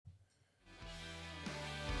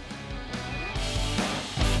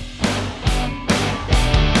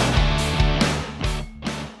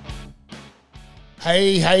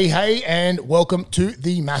Hey, and welcome to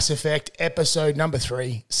the Mass Effect episode number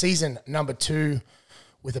 3, season number 2,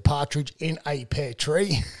 with a partridge in a pear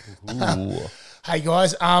tree. Hey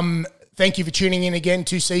guys, thank you for tuning in again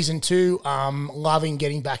to season 2. Loving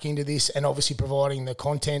getting back into this and obviously providing the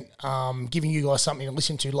content, giving you guys something to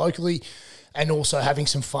listen to locally and also having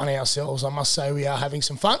some fun ourselves. I must say we are having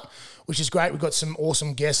some fun, which is great. We've got some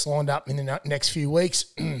awesome guests lined up in the next few weeks.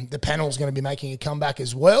 The panel is going to be making a comeback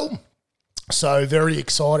as well. So very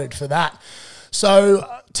excited for that. So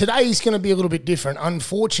today is going to be a little bit different.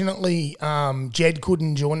 Unfortunately, Jed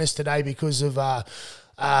couldn't join us today because of a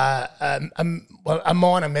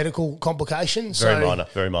minor medical complication.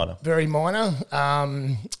 Very minor.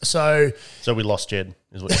 So we lost Jed,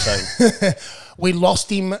 is what you're saying. We lost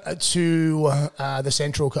him to the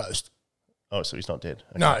Central Coast. Oh, so he's not dead.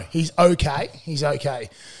 Okay. No, he's okay.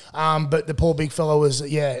 But the poor big fellow was,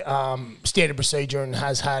 standard procedure and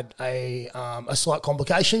has had a slight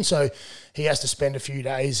complication. So he has to spend a few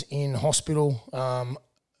days in hospital on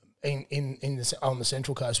the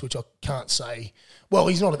Central Coast, which I can't say. Well,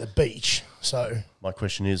 he's not at the beach. So my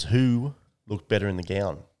question is, who looked better in the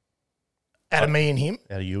gown? Out of me and him?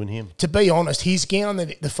 Out of you and him. To be honest, his gown,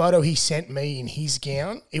 the photo he sent me in his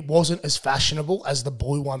gown, it wasn't as fashionable as the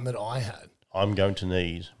blue one that I had. I'm going to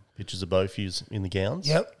need pictures of both of you in the gowns.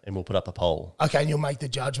 Yep. And we'll put up a poll. Okay, and you'll make the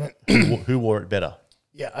judgment. Who wore it better?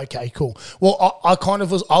 Yeah, okay, cool. Well, I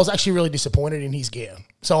was actually really disappointed in his gown.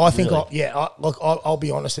 So I think, really? I'll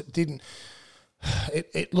be honest, it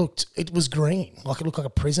was green. Like it looked like a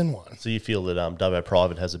prison one. So you feel that Dubbo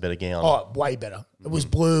Private has a better gown? Oh, way better. It was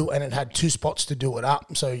blue and it had 2 spots to do it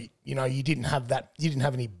up. So, you didn't have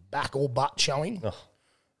any back or butt showing. Oh.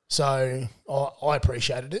 So I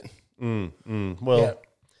appreciated it. Well, yeah.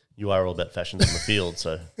 You are all about fashions in the field,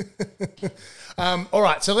 so. All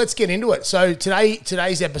right, so let's get into it. So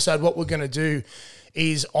today's episode, what we're going to do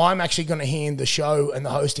is I'm actually going to hand the show and the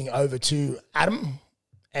hosting over to Adam,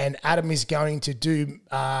 and Adam is going to do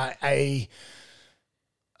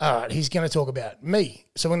all right, he's going to talk about me.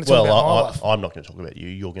 So we're going to talk about my life. I'm not going to talk about you.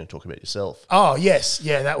 You're going to talk about yourself. Oh, yes.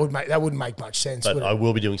 Yeah, that wouldn't make much sense. But I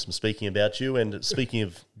will be doing some speaking about you. And speaking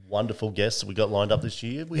of wonderful guests that we got lined up this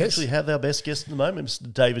year, we actually have our best guest at the moment,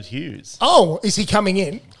 Mr. David Hughes. Oh, is he coming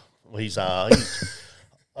in? Well, he's I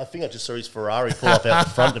think I just saw his Ferrari pull up out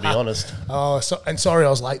the front, to be honest. Oh, sorry I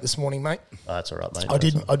was late this morning, mate. Oh, that's all right, mate.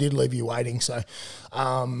 I did leave you waiting. So,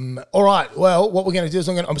 all right. Well, what we're going to do is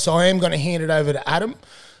I am going to hand it over to Adam.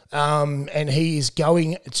 And he is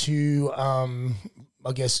going to, I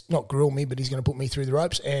guess, not grill me, but he's going to put me through the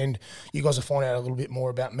ropes. And you guys will find out a little bit more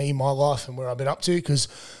about me, my life, and where I've been up to, because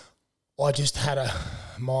I just had a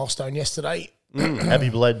milestone yesterday. Happy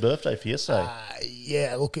belated birthday for yesterday.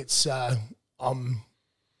 Yeah, look, it's I'm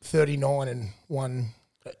 39 and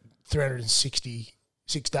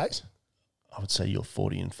 366 days. I would say you're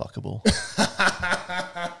 40 and fuckable.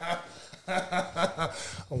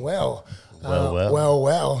 Well.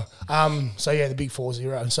 So, yeah, the big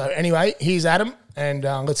 40. So, anyway, here's Adam, and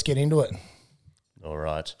let's get into it. All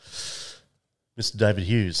right. Mr. David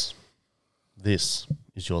Hughes, this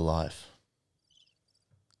is your life.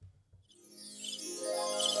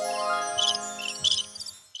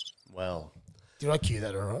 Well. Did I cue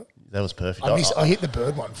that all right? That was perfect. I hit the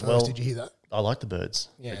bird one first. Well, did you hear that? I like the birds.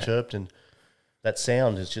 Yeah. They chirped, and that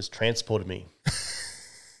sound has just transported me.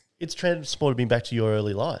 It's transported me back to your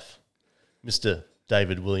early life, Mr.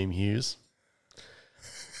 David William Hughes.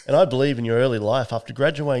 And I believe in your early life, after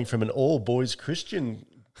graduating from an all-boys Christian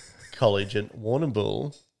college at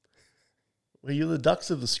Warrnambool, where you're the ducks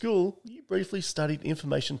of the school, you briefly studied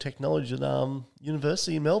information technology at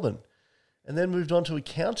University in Melbourne, and then moved on to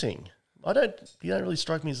accounting. You don't really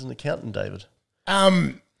strike me as an accountant, David.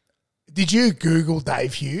 Did you Google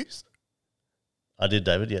Dave Hughes? I did,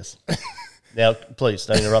 David, yes. Now, please,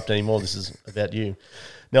 don't interrupt anymore. This is about you.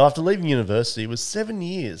 Now, after leaving university, it was 7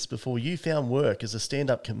 years before you found work as a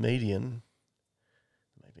stand-up comedian.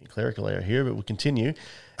 Maybe a clerical error here, but we'll continue.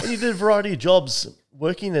 And you did a variety of jobs,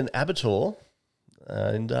 working in an abattoir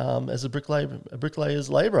and as a bricklayer's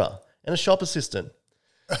labourer and a shop assistant.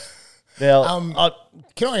 Now,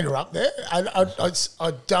 can I interrupt there? I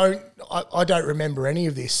don't remember any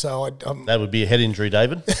of this, so that would be a head injury,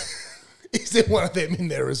 David. Is there one of them in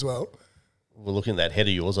there as well? Well, looking at that head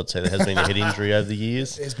of yours, I'd say there has been a head injury over the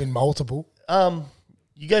years. There's been multiple.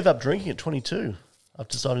 You gave up drinking at 22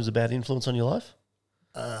 after deciding it was a bad influence on your life?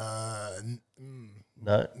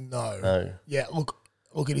 No. Yeah, look,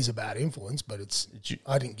 it is a bad influence, but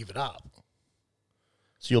I didn't give it up.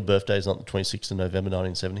 So your birthday is not the 26th of November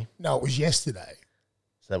 1970? No, it was yesterday.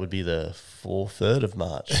 So that would be the 3rd of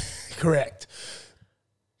March. Correct.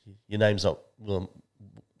 Your name's not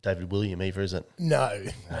David William either, is it? No.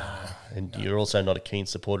 And you're also not a keen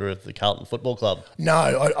supporter of the Carlton Football Club.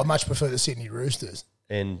 No, I much prefer the Sydney Roosters.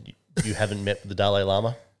 And you haven't met the Dalai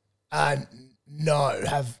Lama? No,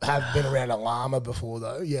 have been around a llama before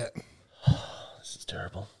though. Yeah. This is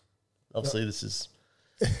terrible. Obviously, this is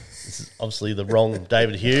obviously the wrong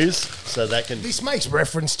David Hughes. So that can. This makes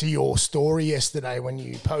reference to your story yesterday when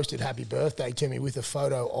you posted happy birthday to me with a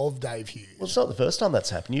photo of Dave Hughes. Well, it's not the first time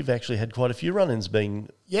that's happened. You've actually had quite a few run-ins being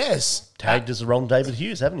tagged as the wrong David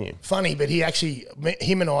Hughes, haven't you? Funny, but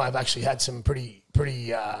him and I have actually had some pretty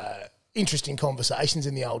interesting conversations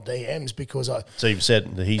in the old DMs because So you've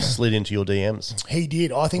said that he slid into your DMs. He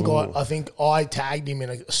did. I think I tagged him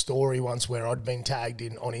in a story once where I'd been tagged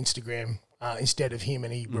in on Instagram instead of him,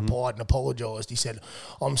 and he replied and apologised. He said,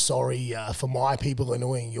 "I'm sorry for my people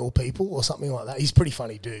annoying your people," or something like that. He's a pretty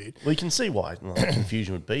funny dude. Well, you can see why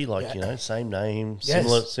confusion would be same name,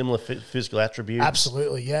 Yes. similar physical attributes.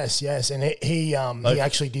 Absolutely, yes. And he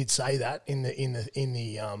actually did say that in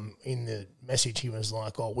the message. He was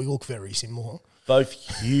like, "Oh, we look very similar." Both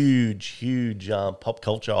huge pop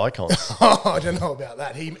culture icons. I don't know about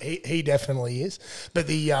that. He definitely is. But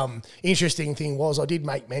the interesting thing was I did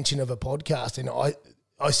make mention of a podcast, and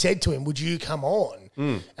I said to him, "Would you come on?"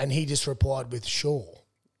 And he just replied with "sure."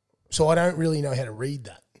 So I don't really know how to read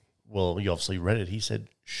that. Well, you obviously read it. He said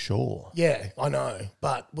sure. Yeah, I know.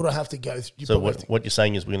 But would I have to go through? So what you're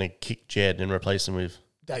saying is we're going to kick Jed and replace him with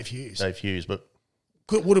Dave Hughes. Dave Hughes, but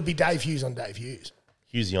Would it be Dave Hughes on Dave Hughes?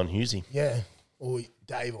 Hughesy on Hughesy. Yeah. Or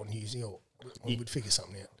Dave on Hughesy, or we would figure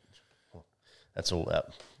something out. That's all that.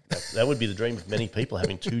 That would be the dream of many people,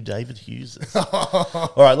 having two David Hugheses.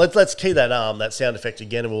 All right, let's key that sound effect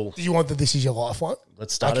again, and we'll. Do you want the "This Is Your Life" one?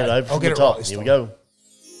 Let's start it over from the top. Here we go.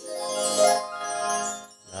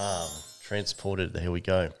 Transported. Here we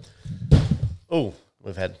go. Oh,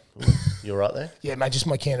 you're right there. Yeah, mate, just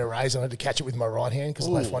my can of Rays. I had to catch it with my right hand because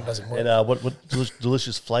the left one doesn't work. And what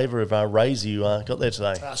delicious flavour of Rays you got there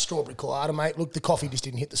today? Strawberry colada, mate. Look, the coffee just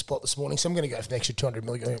didn't hit the spot this morning, so I'm going to go for an extra 200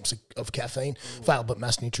 milligrams of caffeine. Available at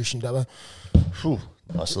Mass Nutrition, Dubbo.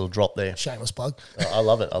 Nice little drop there. Shameless plug. I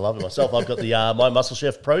love it myself. I've got the My Muscle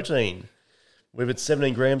Chef protein. With its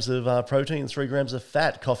 17 grams of protein and 3 grams of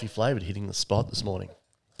fat, coffee flavoured, hitting the spot this morning.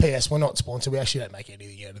 P.S. We're not sponsored. We actually don't make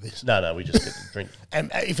anything out of this. No, we just get to drink. And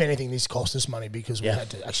if anything, this cost us money because we had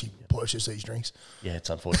to actually purchase these drinks. Yeah, it's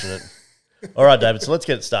unfortunate. All right, David. So let's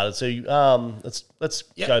get it started. So let's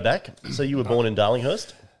go back. So you were born in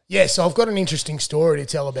Darlinghurst. Yeah. So I've got an interesting story to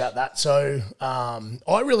tell about that. So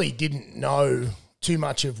I really didn't know too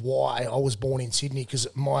much of why I was born in Sydney because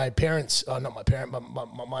my parents, not my parent, but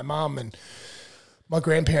my mum and my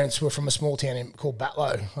grandparents were from a small town called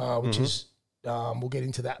Batlow, which is. We'll get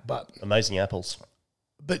into that, but amazing apples.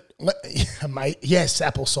 But mate, yes,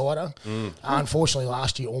 apple cider. Unfortunately,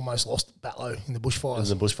 last year almost lost Batlow in the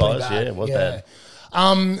bushfires. In the bushfires, it was bad.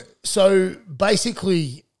 So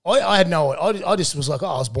basically, I had I just was like,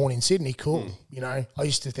 I was born in Sydney, cool. You know, I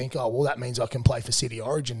used to think, that means I can play for City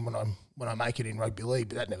Origin when I make it in rugby league,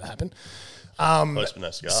 but that never happened. Close but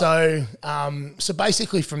no cigar. So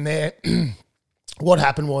basically, from there, what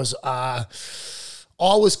happened was I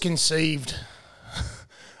was conceived.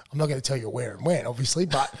 I'm not going to tell you where and when, obviously,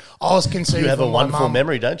 but I was conceived. You have a wonderful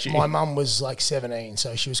memory, don't you? My mum was like 17,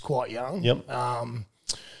 so she was quite young. Yep.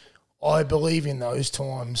 I believe in those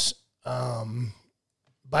times.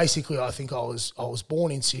 Basically, I think I was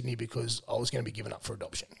born in Sydney because I was going to be given up for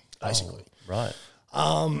adoption. Basically, right.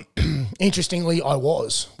 Interestingly, I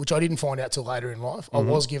was, which I didn't find out till later in life. I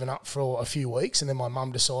was given up for a few weeks, and then my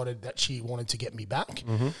mum decided that she wanted to get me back,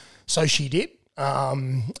 so she did.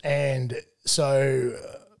 And so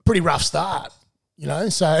pretty rough start, you know.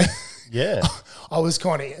 So yeah, I was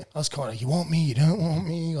kind of, you want me, you don't want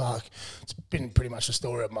me. Like it's been pretty much the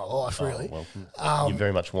story of my life, really. Well, you're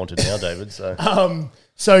very much wanted now, David. So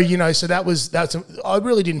so you know, so that's I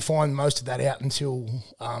really didn't find most of that out until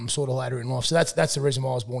sort of later in life. So that's the reason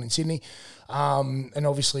why I was born in Sydney. And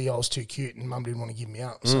obviously I was too cute, and Mum didn't want to give me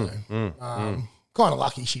up. So kind of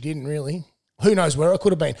lucky she didn't really. Who knows where I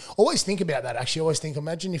could have been. Always think about that, actually. Always think,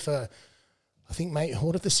 imagine if mate,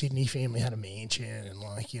 what if the Sydney family had a mansion and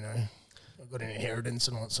like, you know, got an inheritance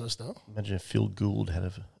and all that sort of stuff. Imagine if Phil Gould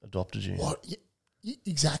had adopted you. What? Yeah,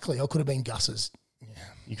 exactly. I could have been Gus's. Yeah.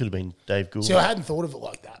 You could have been Dave Gould. See, I hadn't thought of it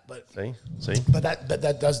like that, but see. But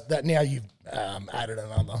that does that. Now you've added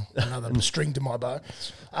another string to my bow.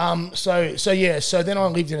 So then I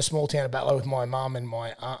lived in a small town of Batlow with my mum and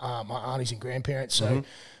my aunties and grandparents. So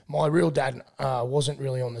my real dad wasn't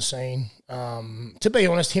really on the scene. To be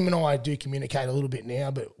honest, him and I do communicate a little bit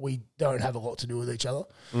now, but we don't have a lot to do with each other.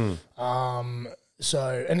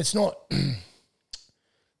 So, and it's not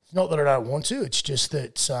that I don't want to. It's just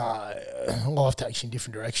that life takes you in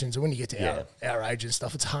different directions, and when you get to our age and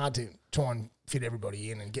stuff, it's hard to try and fit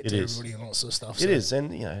everybody in and get everybody and all that sort of stuff. It is,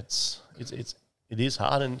 and it is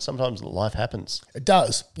hard, and sometimes life happens. It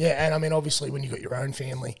does, yeah. And I mean, obviously, when you got your own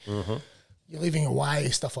family, you're living away,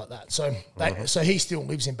 stuff like that. So, so he still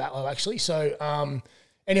lives in Batlow, actually. So,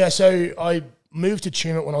 anyway, so I moved to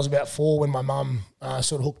Tumut when I was about 4, when my mum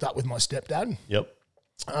sort of hooked up with my stepdad. Yep.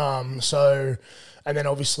 So, and then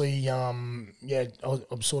obviously, I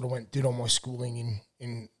sort of did all my schooling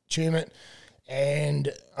in Tumut, and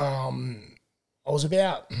I was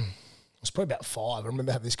probably about 5. I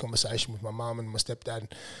remember having this conversation with my mum and my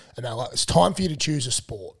stepdad, and they were like, "It's time for you to choose a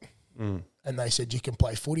sport." And they said, "You can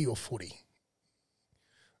play footy or footy."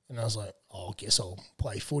 And I was like, "Oh, I guess I'll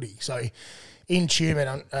play footy." So in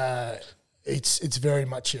Tumut, it's very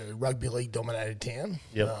much a rugby league dominated town.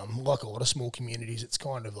 Yep. Like a lot of small communities, it's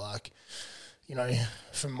kind of like,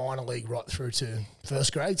 from minor league right through to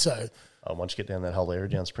first grade. So once you get down that whole area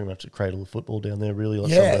down, it's pretty much a cradle of football down there, really.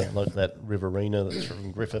 Like like that Riverina that's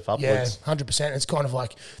from Griffith upwards. Yeah, 100%. It's kind of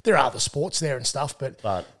like, there are other sports there and stuff, but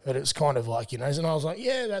it's kind of like, and I was like,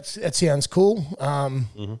 yeah, that sounds cool.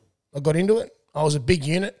 I got into it. I was a big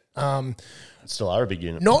unit. Still are a big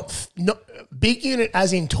unit. Not big unit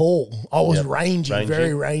as in tall. I was rangy,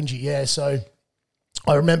 very rangy, yeah. So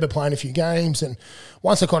I remember playing a few games, and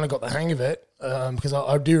once I kind of got the hang of it, because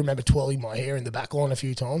I do remember twirling my hair in the back line a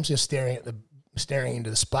few times, just staring into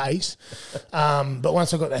the space. But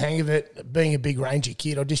once I got the hang of it, being a big rangy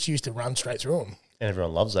kid, I just used to run straight through them. And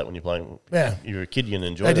everyone loves that when you're playing. Yeah. You're a kid, you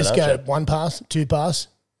enjoy that, They just go 1 pass, 2 pass,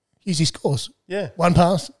 easy scores. Yeah. 1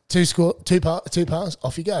 pass, 2 pass,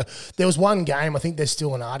 off you go. There was one game, I think there's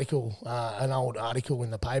still an old article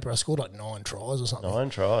in the paper. I scored like 9 tries or something. 9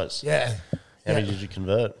 tries? Yeah. How many did you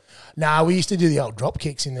convert? No, we used to do the old drop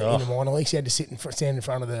kicks in the minor leagues. You had to stand in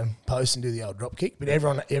front of the post and do the old drop kick. But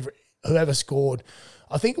whoever scored,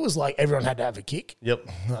 I think it was like everyone had to have a kick. Yep.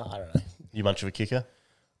 I don't know. You much of a kicker?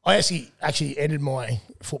 I actually ended my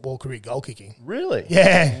football career goal kicking. Really?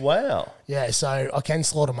 Yeah. Wow. Yeah, so I can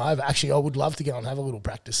slot them over. Actually, I would love to go and have a little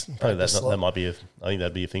practice. I think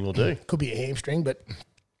that'd be a thing we'll do. Could be a hamstring, but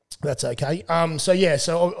that's okay.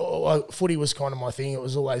 So footy was kind of my thing. It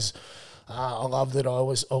was always... I loved it. I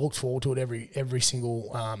looked forward to it every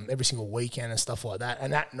single weekend and stuff like that.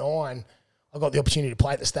 And at 9, I got the opportunity to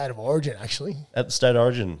play at the State of Origin, actually. At the State of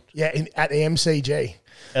Origin? Yeah, at the MCG.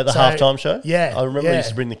 At the halftime show? Yeah. I remember you used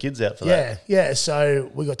to bring the kids out for that. Yeah. So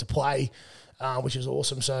we got to play, which was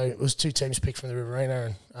awesome. So it was 2 teams picked from the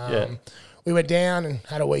Riverina. And we went down and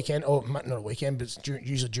had a weekend, or not a weekend, but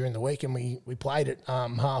usually during the week, and we played at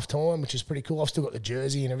half time, which is pretty cool. I've still got the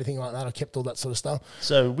jersey and everything like that. I kept all that sort of stuff.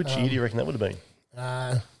 So which year do you reckon that would have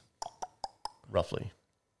been? Roughly.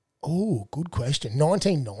 Oh, good question.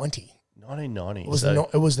 1990. 1990. It was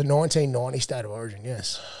the 1990 State of Origin,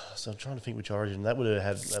 yes. So I'm trying to think which Origin that would have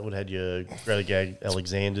had your Gradagag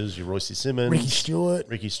Alexanders, your Royce Simmons, Ricky Stewart.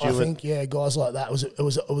 I think, guys like that.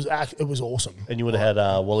 It was awesome. And you would have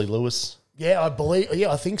had Wally Lewis. Yeah,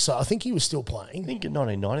 I think so. I think he was still playing. I think in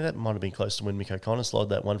 1990 that might have been close to when Mick O'Connor slid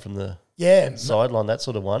that one from the sideline, that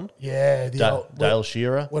sort of one. Yeah, Dale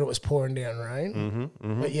Shearer when it was pouring down rain.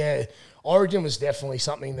 But yeah, Origin was definitely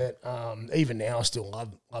something that even now I still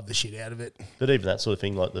love the shit out of it. But even that sort of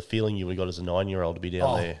thing, like the feeling you would have got as a 9-year-old to be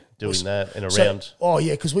down there doing that and around.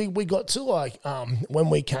 Because we got to like when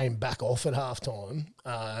we came back off at halftime,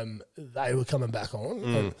 they were coming back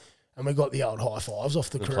on. And we got the old high fives off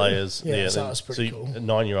the crew. Players. Yeah, so that was pretty cool. A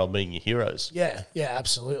 9-year-old being your heroes. Yeah,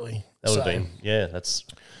 absolutely. That would have been, that's...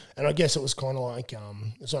 And I guess it was kind of like,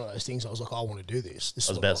 it's one of those things I was like, I want to do this.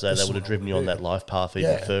 I was about to say, that would have driven you on that life path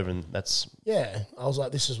even further, and that's... Yeah, I was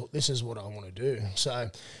like, this is what I want to do. So,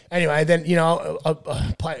 anyway, then,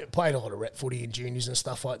 I played a lot of rep footy in juniors and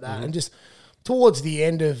stuff like that. And just towards the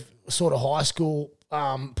end of sort of high school,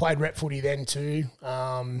 played rep footy then too.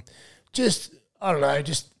 Just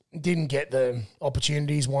didn't get the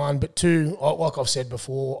opportunities, 1, but 2, like I've said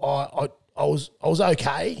before, I was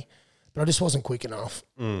okay, but I just wasn't quick enough.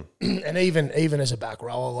 And even as a back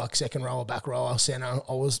rower, like second rower, back rower, centre,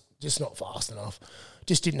 I was just not fast enough.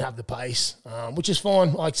 Just didn't have the pace, which is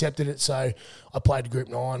fine. I accepted it. So I played Group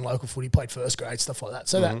 9, local footy, played first grade, stuff like that.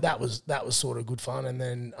 So that was sort of good fun. And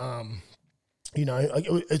then,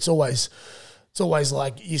 it's always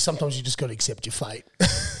like sometimes you just got to accept your fate.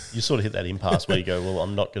 You sort of hit that impasse where you go, well,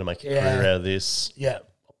 I'm not going to make a career out of this. Yeah.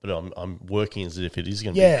 But I'm working as if it is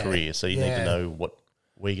going to be a career. So you need to know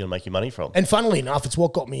where you're going to make your money from. And funnily enough, it's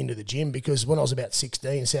what got me into the gym, because when I was about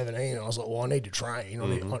 16, 17, I was like, well, I need to train.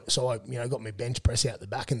 So I got my bench press out the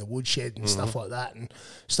back in the woodshed and stuff like that, and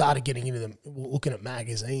started getting into them, looking at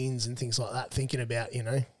magazines and things like that, thinking about,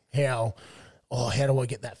 how do I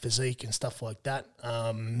get that physique and stuff like that.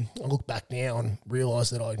 I look back now and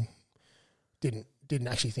realise that I didn't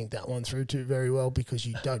actually think that one through too very well, because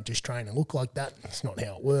you don't just train and look like that. It's not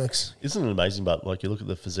how it works. Isn't it amazing? But like, you look at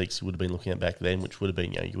the physiques you would have been looking at back then, which would have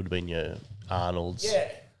been, you would have been your Arnolds. Yeah.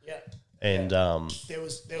 And there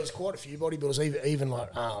was quite a few bodybuilders, even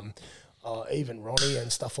like even Ronnie and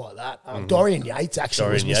stuff like that. Dorian Yates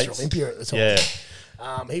actually was Mr. Olympia at the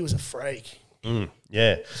time. He was a freak.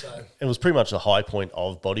 Yeah. So it was pretty much the high point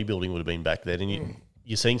of bodybuilding would have been back then. And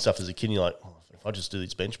you're seeing stuff as a kid and you're like, oh, if I just do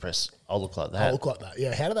this bench press, I'll look like that.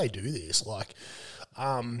 Yeah, how do they do this? Like,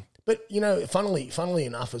 but, funnily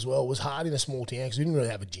enough as well, it was hard in a small town because we didn't really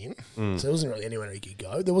have a gym. So there wasn't really anywhere you could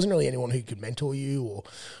go. There wasn't really anyone who could mentor you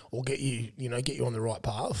or get you, get you on the right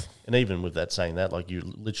path. And even with that saying that, like, you're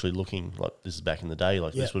literally looking, like, this is back in the day,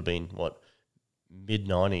 like this would have been,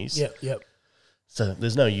 mid-90s? Yep. So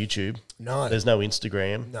there's no YouTube. No. There's no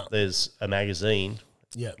Instagram. No. There's a magazine.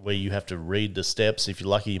 Yeah, where you have to read the steps. If you're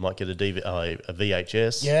lucky, you might get a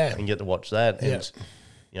VHS. Yeah, and get to watch that. And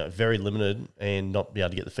very limited, and not be able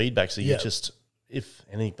to get the feedback. So you just, if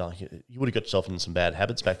anything, like, you would have got yourself in some bad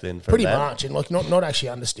habits back then. Pretty much, and like not actually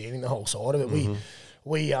understanding the whole side of it.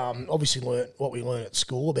 We obviously learnt what we learned at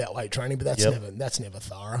school about weight training, but that's never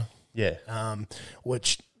thorough. Yeah.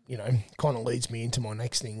 Which kind of leads me into my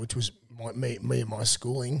next thing, which was me and my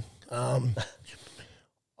schooling.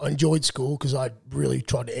 I enjoyed school because I really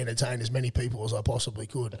tried to entertain as many people as I possibly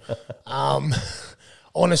could.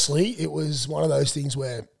 Honestly, it was one of those things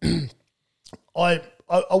where I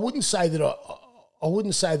wouldn't say that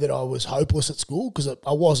I was hopeless at school, because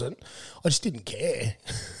I wasn't. I just didn't care.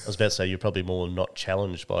 I was about to say, you're probably more not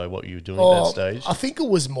challenged by what you were doing at that stage. I think it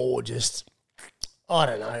was more just, I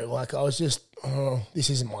don't know, like I was just, this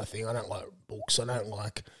isn't my thing. I don't like books. I don't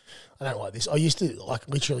like this. I used to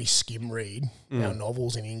literally skim read our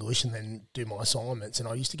novels in English and then do my assignments, and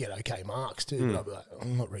I used to get okay marks too. But I'd be like,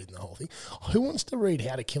 I'm not reading the whole thing. Who wants to read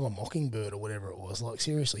How to Kill a Mockingbird or whatever it was? Like,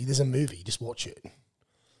 seriously, there's a movie, just watch it.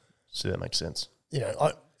 So that makes sense.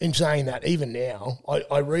 In saying that, even now,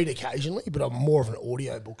 I read occasionally, but I'm more of an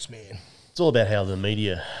audiobooks man. It's all about how the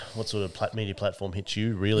media, what sort of media platform hits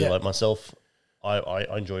you, really. Like myself, I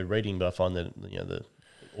enjoy reading, but I find that the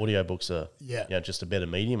audiobooks are just a better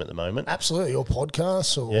medium at the moment. Absolutely, or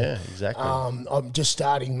podcasts. Or exactly. I'm just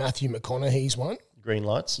starting Matthew McConaughey's one. Green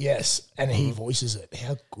Lights? Yes, and he voices it.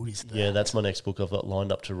 How good is that? Yeah, that's my next book I've got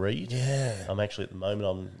lined up to read. Yeah. I'm actually, at the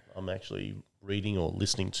moment, I'm actually reading or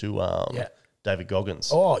listening to David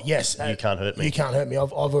Goggins. Oh, yes. You Can't Hurt Me. You Can't Hurt Me.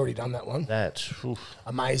 I've already done that one.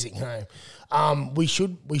 Amazing, hey? We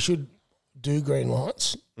should do Green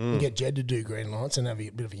Lights and get Jed to do Green Lights and have a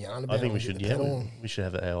bit of a yarn about it. I think we should, we should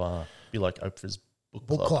have our, be like Oprah's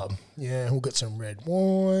book club. Yeah, we'll get some red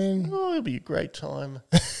wine. Oh, it'll be a great time.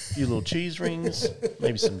 A few little cheese rings,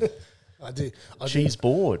 maybe some cheese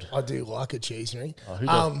board. I do like a cheese ring. Oh, who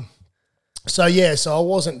does? So I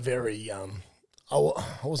wasn't very, I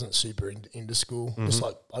wasn't super into school.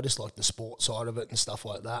 I just like the sport side of it and stuff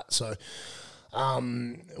like that. So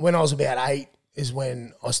when I was about 8 is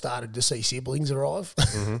when I started to see siblings arrive.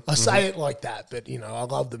 I say it like that, but I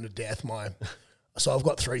love them to death. So I've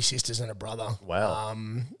got 3 sisters and a brother. Wow.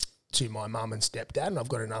 To my mum and stepdad, and I've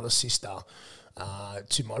got another sister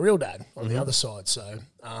to my real dad on the other side. So,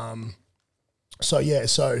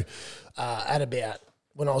 at about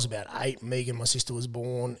when I was about 8, Megan, my sister, was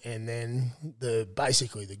born, and then the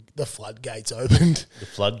floodgates opened. The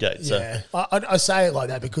floodgates. Yeah, I say it like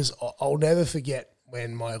that because I'll never forget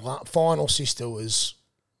when my final sister was.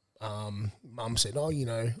 Mum said, "Oh,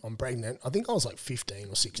 I'm pregnant." I think I was like 15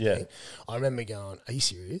 or 16. Yeah. I remember going, "Are you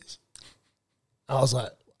serious?" I was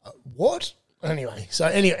like, "What?" Anyway,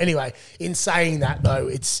 in saying that though,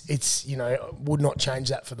 it's would not change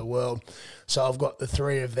that for the world. So I've got the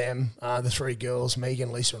 3 of them, the 3 girls,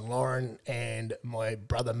 Megan, Lisa, and Lauren, and my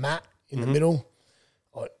brother Matt in the middle,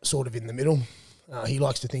 sort of in the middle. He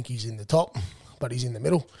likes to think he's in the top, but he's in the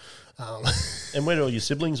middle. And where do all your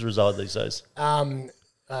siblings reside these days?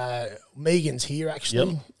 Megan's here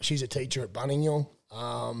actually. Yep. She's a teacher at Bunninghill.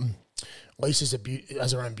 Lisa's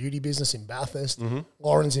has her own beauty business in Bathurst.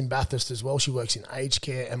 Lauren's in Bathurst as well. She works in aged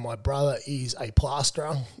care, and my brother is a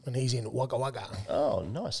plasterer, and he's in Wagga Wagga. Oh,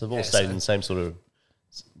 nice. They've all stayed in the same sort of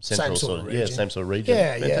central same sort of region. same sort of region.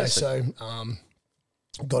 Yeah, Fantastic. So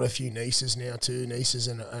got a few nieces now too, nieces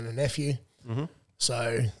and a nephew.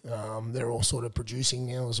 So they're all sort of producing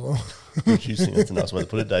now as well. Producing, that's a nice way to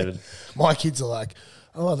put it, David. My kids are like,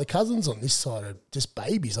 oh, the cousins on this side are just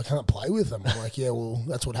babies. I can't play with them. I'm like, yeah, well,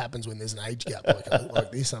 that's what happens when there's an age gap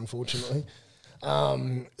like this, unfortunately.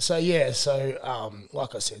 Like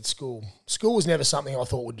I said, school was never something I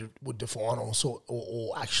thought would define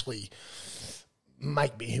or actually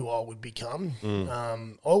make me who I would become. I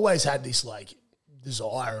always had this like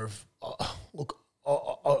desire of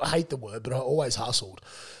I hate the word, but I always hustled.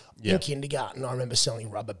 In kindergarten, I remember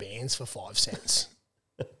selling rubber bands for 5 cents.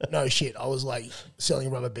 No shit. I was like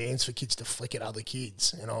selling rubber bands for kids to flick at other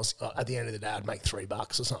kids, and I was at the end of the day, I'd make $3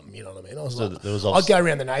 or something. You know what I mean? I was I'd go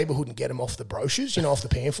around the neighbourhood and get them off the brochures, off the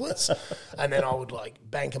pamphlets, and then I would like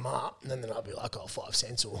bank them up, and then I'd be like, 5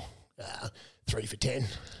 cents or 3 for 10.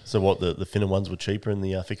 So what, the thinner ones were cheaper and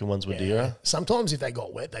the thicker ones were dearer? Sometimes if they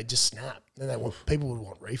got wet, they'd just snap. Then people would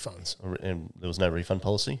want refunds. And there was no refund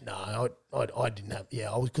policy? No, I didn't have.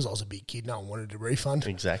 Yeah, because I was a big kid. No one wanted a refund.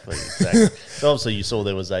 Exactly. So obviously you saw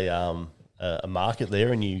there was a market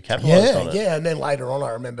there and you capitalised on it. Yeah, and then later on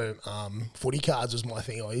I remember footy cards was my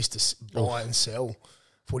thing. I used to buy and sell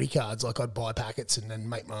footy cards. Like I'd buy packets and then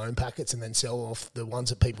make my own packets and then sell off the ones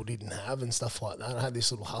that people didn't have and stuff like that. I had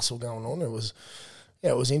this little hustle going on.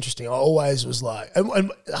 It was interesting. I always was like,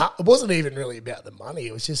 and it wasn't even really about the money.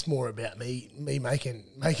 It was just more about me making,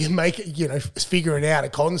 figuring out a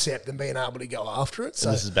concept and being able to go after it. So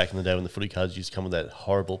and this is back in the day when the footy cards used to come with that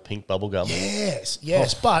horrible pink bubble gum. Yes.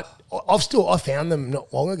 But I found them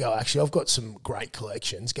not long ago. Actually, I've got some great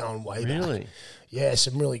collections going way back. Really? Yeah,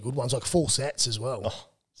 some really good ones, like full sets as well.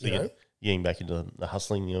 So you're getting back into the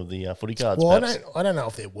hustling of the footy cards. Well, I don't know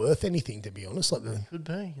if they're worth anything, to be honest. Like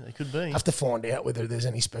they could be. I have to find out whether there's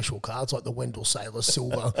any special cards, like the Wendell Sailor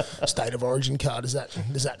Silver State of Origin card. Does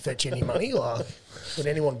that fetch any money? Like, would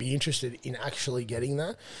anyone be interested in actually getting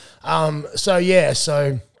that? So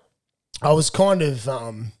I was kind of,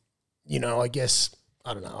 I guess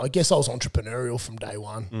I was entrepreneurial from day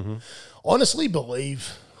one. Mm-hmm. Honestly,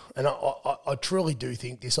 believe. And I truly do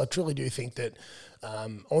think this. I truly do think that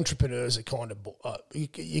entrepreneurs are kind of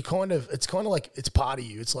it's kind of like it's part of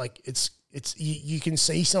you. It's like you can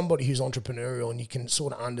see somebody who's entrepreneurial and you can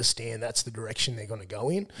sort of understand that's the direction they're going to go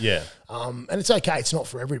in. Yeah. And it's okay. It's not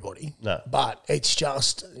for everybody. No. But it's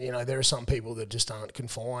just, there are some people that just aren't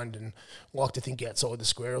confined and like to think outside the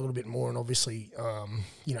square a little bit more. And obviously, I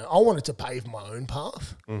wanted to pave my own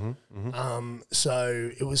path. Mm-hmm, mm-hmm.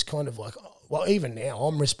 So it was kind of like, well, even now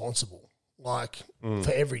I'm responsible, like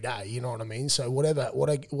for every day. You know what I mean? So whether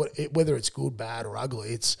it's good, bad, or ugly,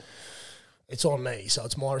 it's on me. So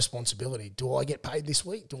it's my responsibility. Do I get paid this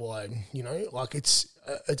week? Do I, it's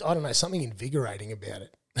I don't know, something invigorating about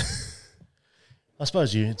it. I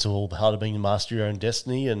suppose it's all part of being the master of your own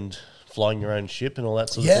destiny and flying your own ship and all that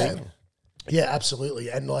sort of thing. Yeah, absolutely.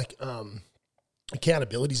 And like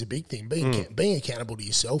accountability is a big thing. Being accountable to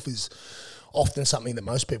yourself is often something that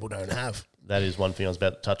most people don't have. That is one thing I was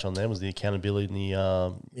about to touch on there was the accountability and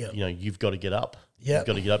the, you've got to get up. Yeah. You've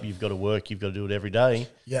got to get up, you've got to work, you've got to do it every day.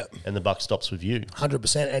 Yeah. And the buck stops with you.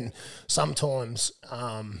 100%. And sometimes,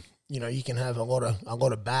 you can have a lot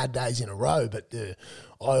of bad days in a row, but I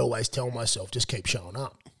always tell myself, just keep showing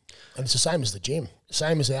up. And it's the same as the gym,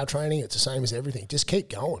 same as our training. It's the same as everything. Just keep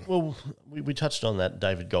going. Well, we touched on that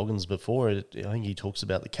David Goggins before. I think he talks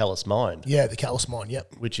about the callous mind. Yeah, the callous mind.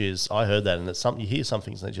 Yep. Which is, I heard that, and it's something you hear some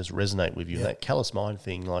things that just resonate with you. Yep. And that callous mind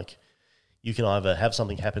thing, like you can either have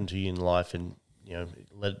something happen to you in life and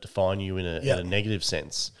let it define you in a negative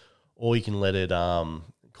sense, or you can let it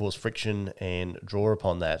cause friction and draw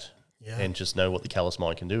upon that, and just know what the callous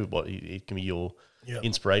mind can do. What it can be your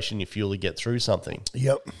inspiration, your fuel to get through something.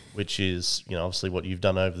 Yep. Which is, obviously what you've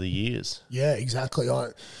done over the years. Yeah, exactly.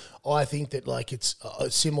 I think that like it's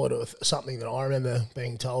similar to something that I remember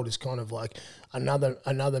being told is kind of like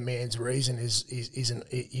another man's reason is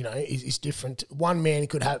different. One man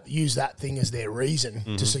could use that thing as their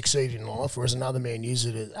reason to succeed in life, whereas another man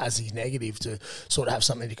uses it as his negative to sort of have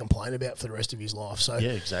something to complain about for the rest of his life. So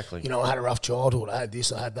yeah, exactly. I had a rough childhood. I had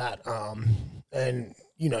this, I had that, and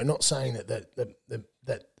not saying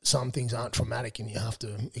that some things aren't traumatic and you have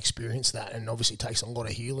to experience that, and obviously it takes a lot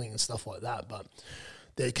of healing and stuff like that, but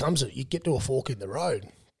you get to a fork in the road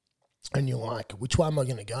and you're like, which way am I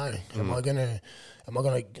going to go? Am I going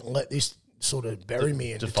to let this sort of bury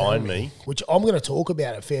me and define me? Which I'm going to talk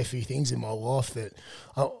about a fair few things in my life that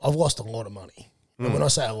I've lost a lot of money. And when I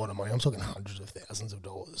say a lot of money, I'm talking hundreds of thousands of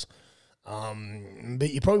dollars.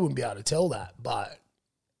 But you probably wouldn't be able to tell that. But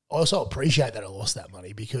I also appreciate that I lost that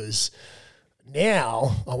money because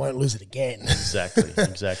Now I won't lose it again.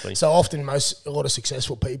 Exactly. So often a lot of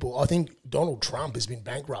successful people, I think Donald Trump has been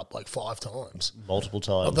bankrupt like 5 times. Multiple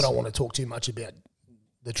times. Not that I want to talk too much about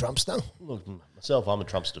the Trump stuff. Look, myself, I'm a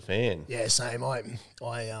Trumpster fan. Yeah, same. But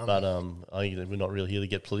we're not really here to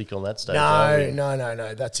get political on that stage.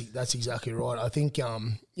 No. That's exactly right. I think,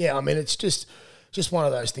 it's just one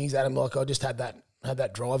of those things, Adam. Like I just had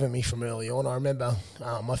that drive in me from early on. I remember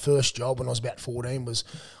my first job when I was about 14 was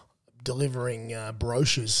delivering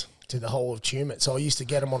brochures to the whole of Tumut. So I used to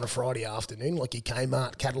get them on a Friday afternoon, like your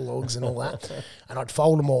Kmart catalogues and all that, and I'd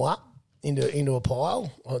fold them all up into a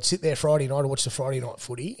pile. I'd sit there Friday night, I'd watch the Friday night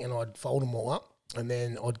footy, and I'd fold them all up, and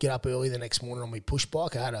then I'd get up early the next morning on my push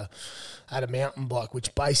bike. I had a mountain bike,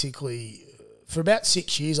 which basically, for about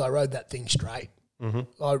 6 years, I rode that thing straight.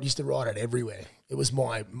 Mm-hmm. I used to ride it everywhere. It was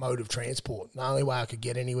my mode of transport. The only way I could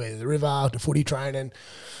get anywhere, to the river, to footy training,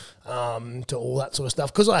 to all that sort of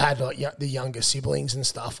stuff. Because I had like the younger siblings and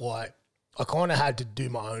stuff, like I kind of had to do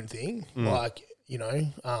my own thing. Like,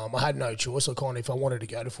 I had no choice. If I wanted to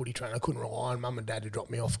go to footy training, I couldn't rely on mum and dad to drop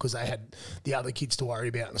me off because they had the other kids to worry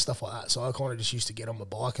about and stuff like that. So I kind of just used to get on my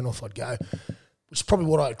bike and off I'd go, which is probably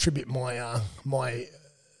what I attribute my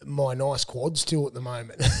nice quads to at the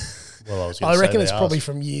moment. Well, I reckon it's probably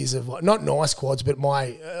from years of not nice quads, but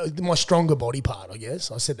my stronger body part. I guess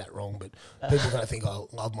I said that wrong, but people are going to think I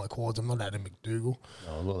love my quads. I'm not Adam McDougall.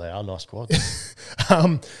 Oh, look, they are nice quads.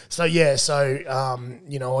 I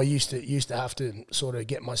used to have to sort of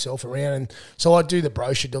get myself around, and so I'd do the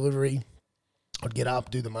brochure delivery. I'd get up,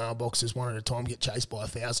 do the mailboxes one at a time, get chased by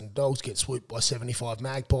 1,000 dogs, get swooped by 75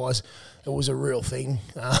 magpies. It was a real thing.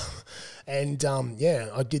 I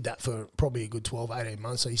did that for probably a good 12, 18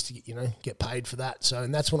 months. I used to, get paid for that. So,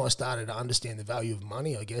 and that's when I started to understand the value of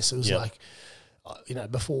money, I guess. It was like,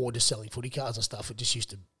 before just selling footy cards and stuff, it just used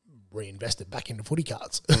to reinvest it back into footy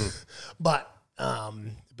cards. But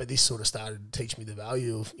this sort of started to teach me the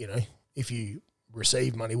value of, if you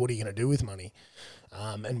receive money, what are you going to do with money?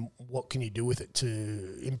 And what can you do with it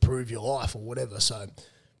to improve your life or whatever. So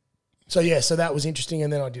that was interesting.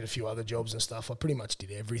 And then I did a few other jobs and stuff. I pretty much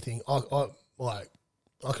did everything. I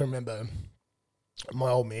can remember my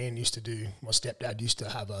old man my stepdad used to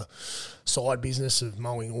have a side business of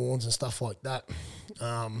mowing lawns and stuff like that.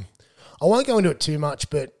 I won't go into it too much,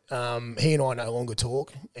 but he and I no longer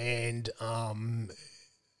talk. And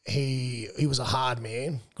he was a hard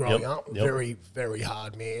man growing up, very, very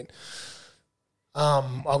hard man.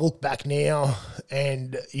 I look back now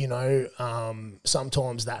and,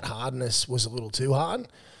 sometimes that hardness was a little too hard,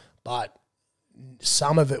 but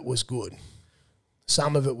some of it was good.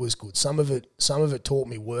 Some of it taught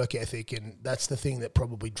me work ethic, and that's the thing that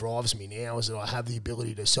probably drives me now is that I have the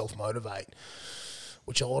ability to self-motivate,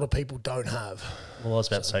 which a lot of people don't have. Well, I was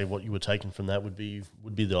about to say what you were taking from that would be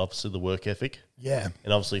the opposite of the work ethic. Yeah.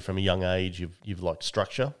 And obviously from a young age, you've liked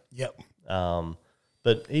structure. Yep.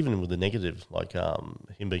 But even with the negative, like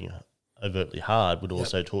him being overtly hard, would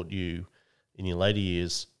also taught you in your later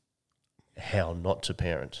years how not to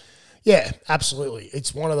parent. Yeah, absolutely.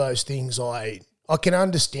 It's one of those things I can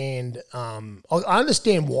understand. I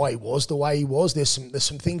understand why he was the way he was. There's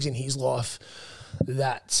some things in his life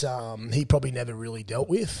that he probably never really dealt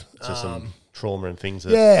with. So some trauma and things.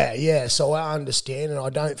 That So I understand, and I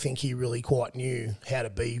don't think he really quite knew how to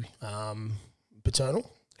be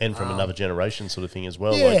paternal. And from another generation sort of thing as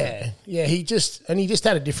well. He just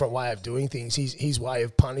had a different way of doing things. His way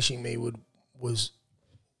of punishing me was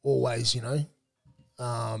always, it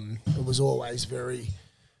was always very,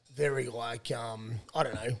 very like, I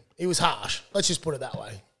don't know, it was harsh. Let's just put it that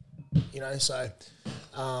way, so,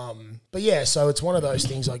 so it's one of those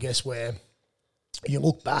things, I guess, where you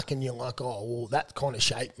look back and you're like, oh, well, that kind of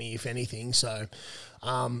shaped me, if anything. So,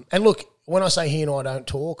 and look, when I say he and I don't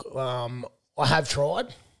talk, I have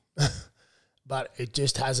tried. But it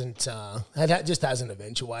just hasn't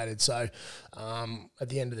eventuated. So at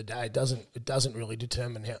the end of the day, it doesn't really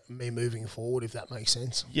determine me moving forward, if that makes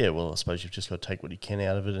sense. Yeah, well, I suppose you've just got to take what you can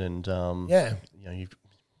out of it, and you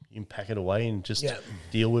can pack it away and just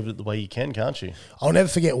deal with it the way you can, can't you? I'll never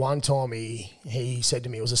forget one time he said to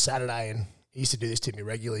me, it was a Saturday, and he used to do this to me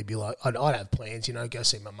regularly. He'd be like, I'd have plans, go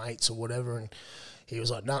see my mates or whatever, and he was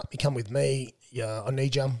like, "Nah, you come with me. Yeah, I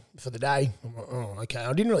need you for the day." I'm like, "Oh, okay."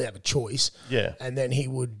 I didn't really have a choice. Yeah. And then he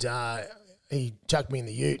would he chucked me in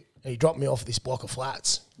the ute and he dropped me off this block of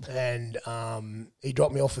flats, and he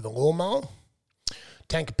dropped me off with a lawnmower,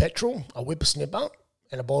 tank of petrol, a whippersnipper,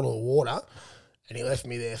 and a bottle of water. And he left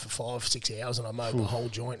me there for 5-6 hours, and I mowed the whole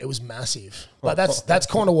joint. It was massive, but that's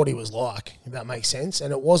kind of what he was like, if that makes sense.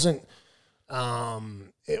 And it wasn't.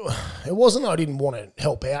 It wasn't I didn't want to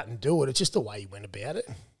help out and do it. It's just the way he went about it.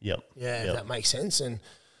 Yep. Yeah, if that makes sense. And,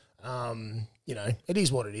 you know, it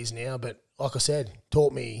is what it is now. But like I said,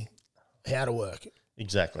 taught me how to work.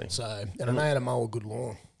 Exactly. So, and I know how to mow a good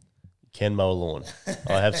lawn. Can mow a lawn.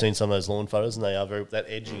 I have seen some of those lawn photos, and they are that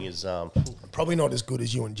edging is Probably not as good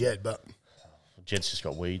as you and Jed, but Jed's just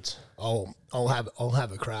got weeds. I'll have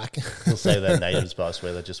a crack. He'll say that natives bar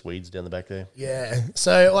where they're just weeds down the back there. Yeah.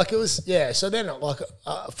 So like it was, yeah. So then like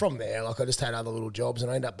from there, like I just had other little jobs,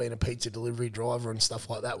 and I ended up being a pizza delivery driver and stuff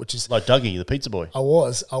like that, which is like Dougie, the pizza boy. I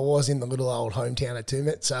was in the little old hometown of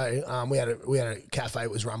Tumut. So we had a cafe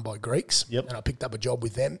that was run by Greeks. Yep. And I picked up a job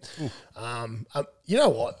with them. You know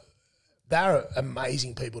what? They're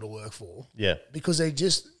amazing people to work for. Yeah. Because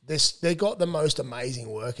they got the most amazing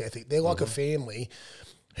work ethic. They're like a family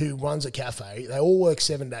who runs a cafe. They all work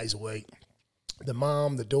 7 days a week. The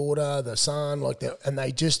mum, the daughter, the son, and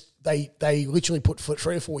they literally put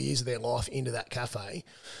 3 or 4 years of their life into that cafe,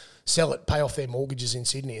 sell it, pay off their mortgages in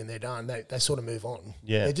Sydney, and they're done. They sort of move on.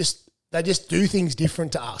 Yeah. They just do things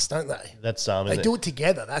different to us, don't they? That's they do it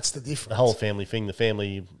together. That's the difference. The whole family thing. The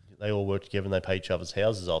family, they all work together and they pay each other's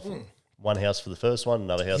houses off. One house for the first one,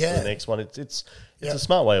 another house for the next one. It's a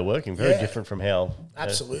smart way of working. Very different from how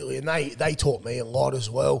absolutely. And they taught me a lot as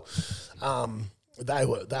well. They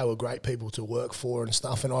were great people to work for and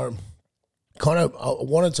stuff. And I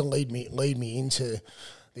wanted to lead me into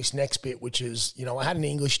this next bit, which is, you know, I had an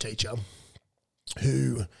English teacher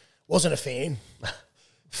who wasn't a fan.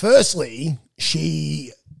 Firstly,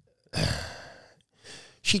 she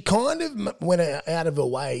kind of went out of her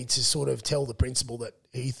way to sort of tell the principal that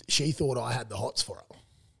she thought I had the hots for her,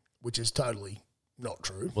 which is totally not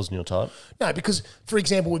true. Wasn't your type? No, because, for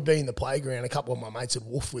example, we'd be in the playground, a couple of my mates would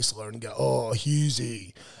wolf whistle her and go, "Oh,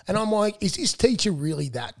 Hughesy." And I'm like, is this teacher really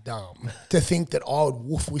that dumb to think that I would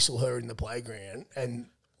wolf whistle her in the playground? And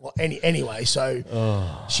well, anyway, so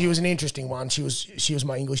she was an interesting one. She was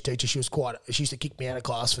my English teacher. She used to kick me out of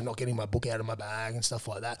class for not getting my book out of my bag and stuff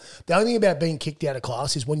like that. The only thing about being kicked out of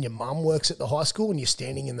class is when your mum works at the high school and you're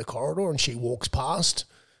standing in the corridor and she walks past,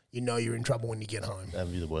 you know you're in trouble when you get home. That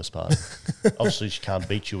would be the worst part. Obviously, she can't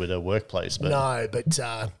beat you at her workplace. But no, but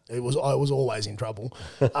I was always in trouble.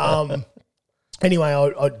 Anyway,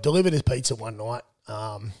 I delivered this pizza one night.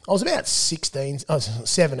 I was about 17. I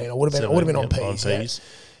would have been on P's. Yeah.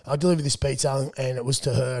 I delivered this pizza and it was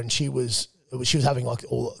to her, and she was having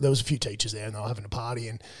there was a few teachers there and they were having a party,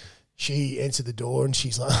 and she answered the door and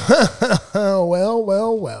she's like,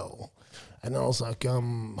 well. And I was like,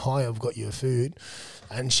 hi, I've got your food.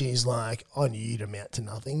 And she's like, I knew you'd amount to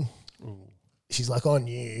nothing. She's like, I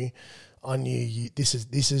knew you, this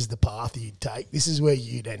is the path you'd take. This is where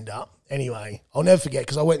you'd end up. Anyway, I'll never forget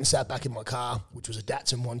because I went and sat back in my car, which was a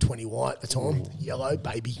Datsun 120 white at the time, yellow,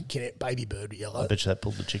 baby bird yellow. I bet you that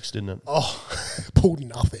pulled the chicks, didn't it? Oh, pulled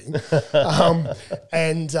nothing.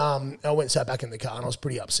 And I went and sat back in the car and I was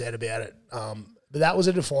pretty upset about it. But that was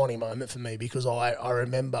a defining moment for me because I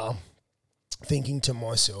remember thinking to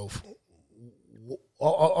myself,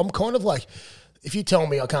 I'm kind of like, if you tell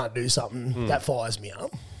me I can't do something, that fires me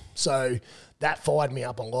up. So that fired me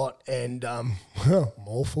up a lot, and I'm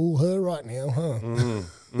all for her right now, huh?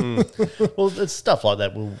 Well, it's stuff like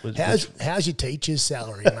that. How's your teacher's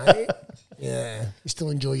salary, mate? Yeah, you still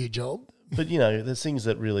enjoy your job? But, you know, there's things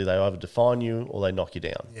that really they either define you or they knock you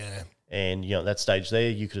down. Yeah. And, you know, at that stage there,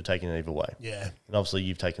 you could have taken it either way. Yeah. And obviously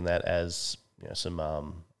you've taken that as, you know,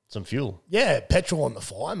 some fuel. Yeah, petrol on the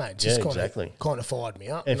fire, mate. Just exactly. Kind of fired me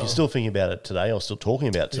up. And if you're still thinking about it today or still talking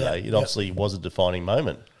about it today, it obviously was a defining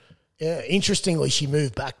moment. Yeah, interestingly, she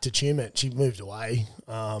moved back to Tumut. She moved away,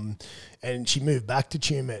 and she moved back to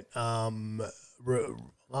Tumut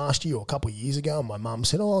last year or a couple of years ago. And my mum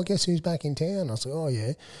said, "Oh, I guess who's back in town?" I was like, "Oh,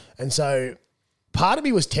 yeah." And so part of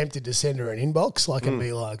me was tempted to send her an inbox, and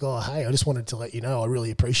be like, "Oh, hey, I just wanted to let you know I really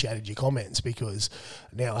appreciated your comments because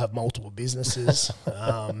now I have multiple businesses,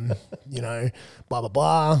 you know, blah, blah,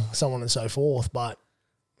 blah, so on and so forth." But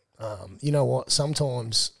you know what?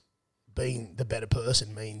 Sometimes being the better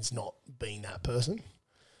person means not being that person.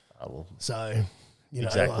 Oh, well. So, you know,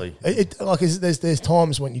 exactly. There's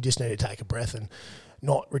times when you just need to take a breath and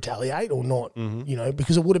not retaliate or not, you know,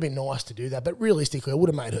 because it would have been nice to do that. But realistically, it would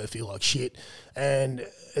have made her feel like shit. And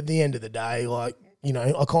at the end of the day, like, you know,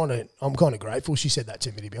 I'm kind of grateful she said that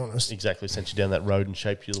to me, to be honest. Exactly. Sent you down that road and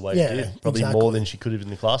shaped you the way it did. Probably exactly. more than she could have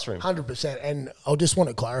in the classroom. 100%. And I just want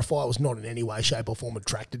to clarify, I was not in any way, shape or form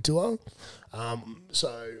attracted to her.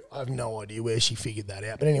 So I have no idea where she figured that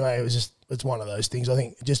out. But anyway, it's one of those things. I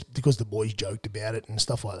think just because the boys joked about it and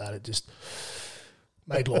stuff like that, it just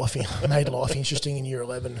made life interesting in year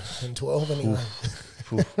 11 and 12 anyway.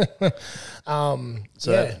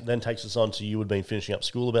 So that then takes us on to you had been finishing up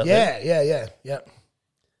school about that. Yeah.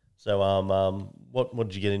 So, what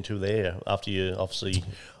did you get into there after you obviously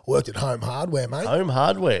Worked at Home Hardware, mate. Home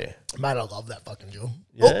Hardware? Mate, I love that fucking job.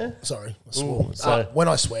 Yeah? Oh, sorry, I swore. so- When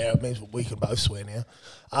I swear, it means we can both swear now.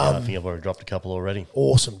 I think I've already dropped a couple already.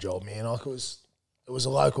 Awesome job, man. Like it was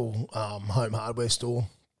a local home hardware store,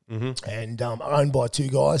 and owned by two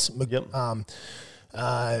guys, McDougall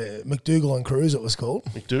and Cruz. It was called.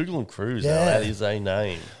 McDougall and Cruz. Yeah. Now that is a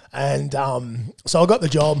name. And so I got the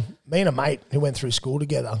job. Me and a mate who went through school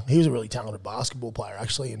together. He was a really talented basketball player,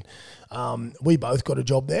 actually, and we both got a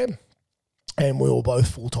job there, and we were both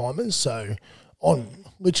full timers. So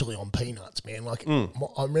literally on peanuts, man. Like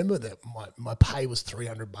I remember that my pay was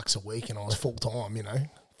 $300 a week, and I was full time.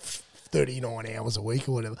 39 hours a week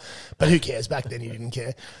or whatever. But who cares? Back then, you didn't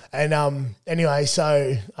care. And anyway,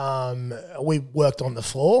 so we worked on the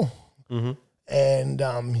floor,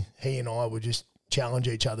 and he and I would just challenge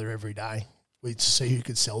each other every day. We'd see who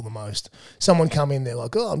could sell the most. Someone come in there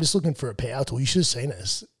like, oh, I'm just looking for a power tool. You should have seen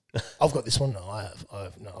us. I've got this one. No, I have.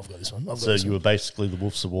 I've got this one. So you were basically the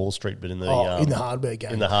Wolves of Wall Street, but in the hardware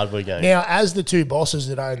game. In the hardware game. Now, as the two bosses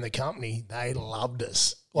that own the company, they loved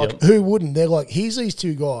us. Like, who wouldn't? They're like, here's these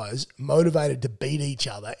two guys motivated to beat each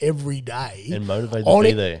other every day. And motivated to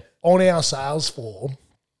be there. On our sales floor,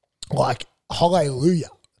 like, hallelujah.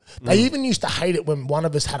 They even used to hate it when one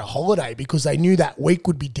of us had a holiday because they knew that week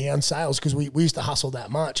would be down sales because we used to hustle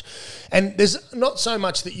that much. And there's not so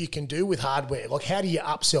much that you can do with hardware. Like, how do you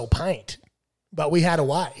upsell paint? But we had a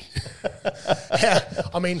way.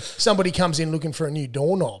 I mean, somebody comes in looking for a new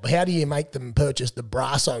doorknob. How do you make them purchase the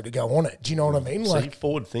Brasso to go on it? Do you know what I mean? Like,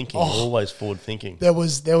 forward thinking, always forward thinking. There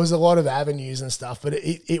was a lot of avenues and stuff, but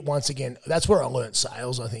it once again, that's where I learnt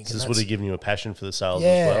sales, I think. So this would have given you a passion for the sales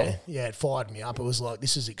as well? Yeah, it fired me up. It was like,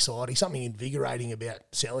 this is exciting, something invigorating about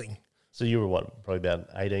selling. So you were probably about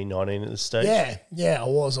 18, 19 at this stage? Yeah, I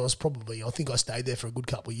was probably, I think I stayed there for a good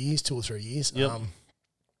couple of years, 2 or 3 years. Yep.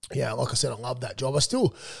 Yeah, like I said, I love that job. I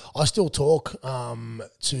still talk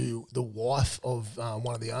to the wife of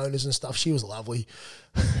one of the owners and stuff. She was lovely.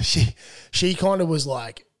 she kind of was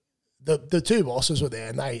like, the two bosses were there,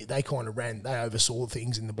 and they kind of they oversaw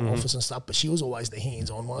things in the office and stuff. But she was always the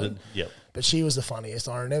hands-on one. But she was the funniest.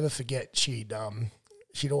 I'll never forget. She'd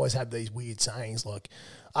always have these weird sayings like,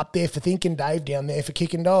 "Up there for thinking, Dave. Down there for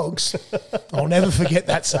kicking dogs." I'll never forget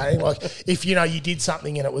that saying. Like, if you did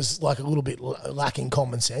something and it was like a little bit lacking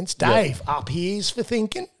common sense, Dave, up here's for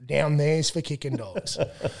thinking, down there's for kicking dogs.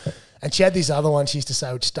 And she had this other one she used to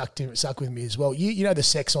say, which stuck with me as well. You know the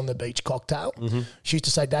sex on the beach cocktail? She used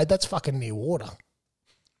to say, Dave, that's fucking near water.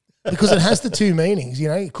 Because it has the two meanings,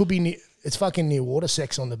 it could be it's fucking near water,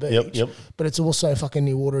 sex on the beach. Yep. But it's also fucking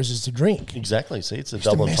near water as it's to drink. Exactly. See, it's a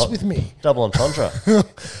double entendre.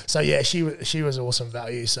 So yeah, she was awesome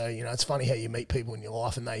value. So it's funny how you meet people in your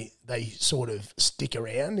life and they sort of stick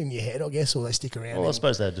around in your head, I guess, or they stick around. Well, I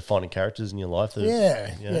suppose they're defining characters in your life.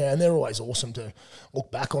 Yeah, and they're always awesome to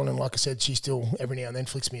look back on. And like I said, she still every now and then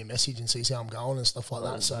flicks me a message and sees how I'm going and stuff like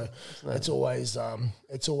that. So it's always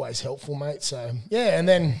helpful, mate. So yeah, and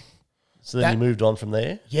then. So then you moved on from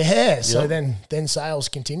there? Yeah. So then sales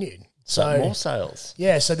continued. So more sales.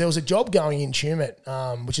 Yeah. So there was a job going in Tumut,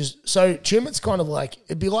 Tumit's kind of like,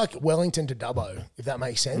 it'd be like Wellington to Dubbo, if that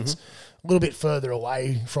makes sense. A little bit further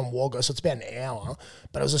away from Wagga. So it's about an hour,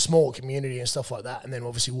 but it was a small community and stuff like that. And then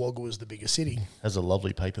obviously Wagga was the bigger city. Has a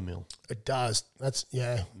lovely paper mill. It does. That's,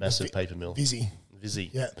 Massive paper mill. Vizzy.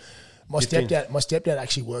 Yeah. My stepdad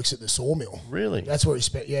actually works at the sawmill. Really? That's where he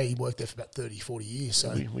spent, he worked there for about 30, 40 years.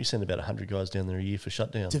 So we send about 100 guys down there a year for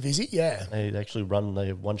shutdown. To visit, yeah. They actually they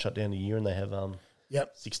have one shutdown a year and they have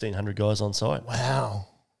 1,600 guys on site. Wow.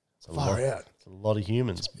 Far out. It's a lot of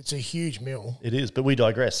humans. It's a huge mill. It is, but we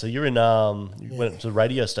digress. So you're in, you went to the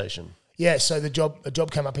radio station. Yeah, so a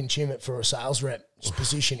job came up in Tumut for a sales rep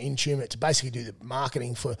position in Tumut to basically do the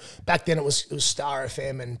marketing for. Back then it was Star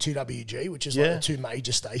FM and 2WG, which is like the two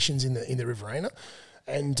major stations in the Riverina.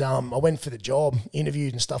 And I went for the job,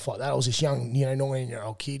 interviewed and stuff like that. I was this young,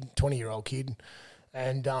 19-year-old kid, 20-year-old kid.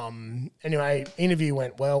 And anyway, interview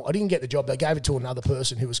went well. I didn't get the job. They gave it to another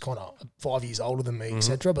person who was kind of 5 years older than me,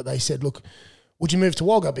 etc. But they said, look, would you move to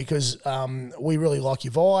Wagga? Because we really like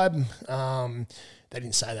your vibe. They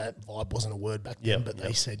didn't say that. Vibe wasn't a word back then, but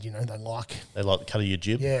they said, they like the cut of your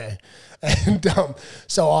jib. Yeah. And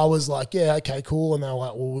so I was like, yeah, okay, cool. And they were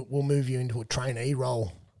like, well, we'll move you into a trainee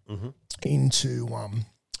role into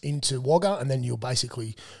Wagga, and then you'll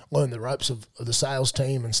basically learn the ropes of the sales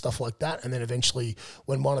team and stuff like that. And then eventually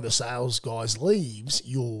when one of the sales guys leaves,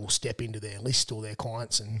 you'll step into their list or their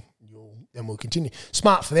clients and then we'll continue.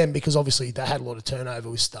 Smart for them because obviously they had a lot of turnover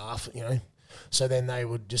with staff, So then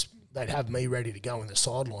they'd have me ready to go in the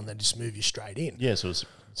sideline. They'd just move you straight in. Yeah, so it's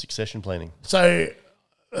succession planning. So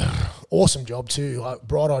awesome job too. Like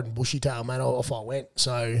bright-eyed and bushy-tailed, mate. Off I went.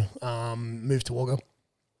 So moved to Wagga,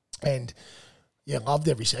 and yeah, loved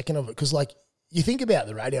every second of it because like you think about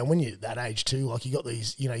the radio, and when you're that age too, like you got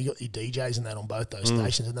these, you got your DJs and that on both those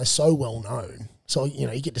stations, and they're so well known. So you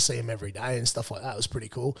get to see them every day and stuff like that. It was pretty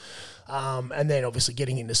cool. And then obviously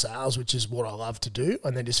getting into sales, which is what I love to do,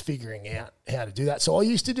 and then just figuring out how to do that. So I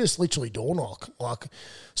used to just literally door knock, but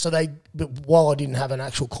while I didn't have an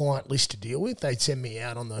actual client list to deal with, they'd send me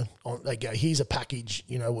out they go, here's a package,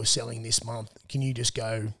 we're selling this month. Can you just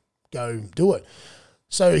go do it?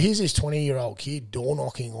 So here's this 20-year-old kid door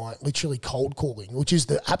knocking, like literally cold calling, which is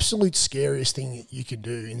the absolute scariest thing you can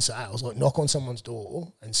do in sales. Like knock on someone's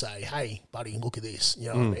door and say, hey, buddy, look at this. You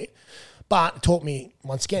know what I mean? But it taught me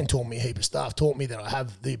a heap of stuff, taught me that I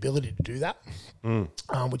have the ability to do that,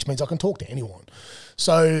 which means I can talk to anyone.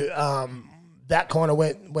 So that kind of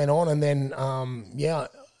went on. And then,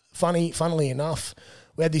 funnily enough,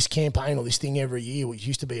 we had this campaign or this thing every year, which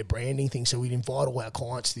used to be a branding thing. So we'd invite all our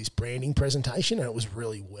clients to this branding presentation, and it was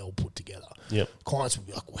really well put together. Yep. Clients would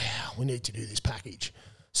be like, wow, we need to do this package.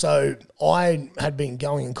 So I had been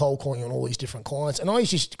going and cold calling on all these different clients, and I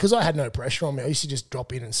used to, because I had no pressure on me, I used to just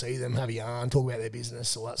drop in and see them, have a yarn, talk about their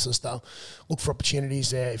business, all that sort of stuff, look for opportunities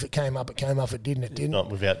there. If it came up, it came up. If it didn't, it didn't. Not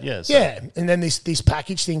without, yeah. So. Yeah, and then this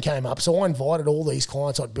package thing came up. So I invited all these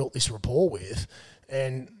clients I'd built this rapport with,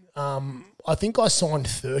 and I think I signed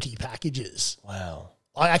 30 packages. Wow.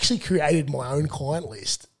 I actually created my own client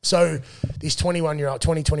list. So this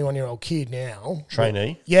 21-year-old kid now.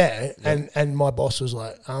 Trainee. Yeah. And my boss was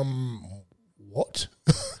like, what?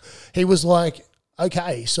 He was like,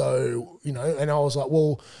 okay, so, and I was like,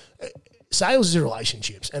 well, sales is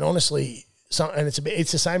relationships. And honestly,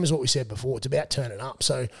 it's the same as what we said before. It's about turning up.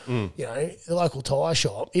 So, the local tyre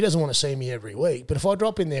shop, he doesn't want to see me every week. But if I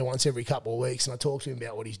drop in there once every couple of weeks and I talk to him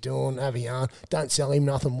about what he's doing, have a yarn, don't sell him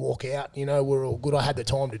nothing, walk out, we're all good. I had the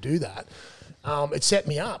time to do that. It set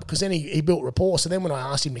me up because then he built rapport. So then when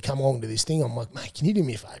I asked him to come along to this thing, I'm like, mate, can you do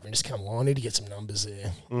me a favour and just come along? I need to get some numbers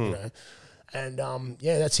there, And,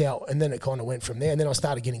 that's how – and then it kind of went from there. And then I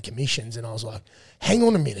started getting commissions and I was like, hang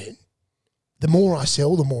on a minute. The more I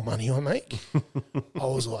sell, the more money I make. I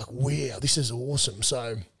was like, wow, this is awesome.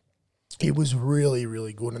 So it was really,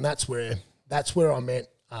 really good. And that's where I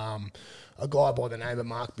met a guy by the name of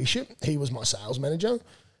Mark Bishop. He was my sales manager,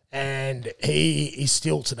 and he is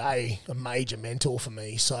still today a major mentor for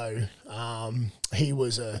me. So he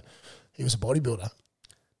was a bodybuilder.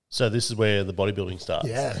 So this is where the bodybuilding starts.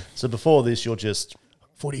 Yeah. So before this, you're just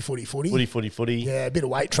Footy. Yeah, a bit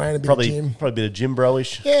of weight training, a bit probably, of gym. Probably a bit of gym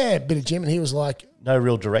bro-ish. Yeah, a bit of gym. And he was like... No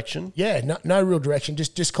real direction? Yeah, no real direction.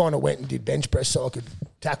 Just kind of went and did bench press so I could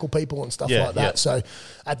tackle people and stuff like that. Yeah. So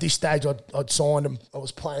at this stage, I'd signed him. I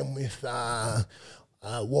was playing with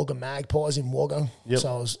Wagga Magpies in Wagga. Yep.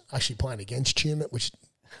 So I was actually playing against Tumut, which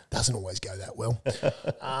doesn't always go that well.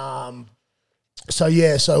 So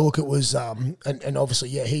look, it was, and obviously,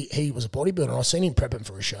 he was a bodybuilder, and I seen him prepping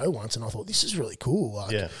for a show once, and I thought, this is really cool.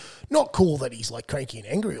 Like, not cool that he's like cranky and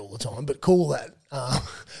angry all the time, but cool that,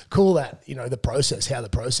 the process, how the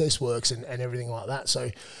process works and everything like that. So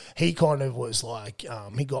he kind of was like,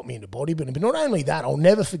 he got me into bodybuilding, but not only that, I'll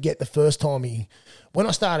never forget the first time when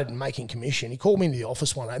I started making commission, he called me into the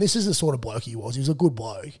office one day, and this is the sort of bloke he was a good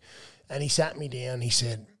bloke, and he sat me down, and he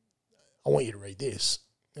said, I want you to read this.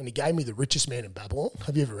 And he gave me The Richest Man in Babylon.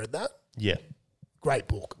 Have you ever read that? Yeah. Great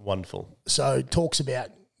book. Wonderful. So it talks about,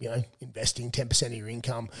 investing 10% of your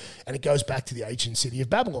income, and it goes back to the ancient city of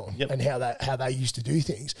Babylon and how they used to do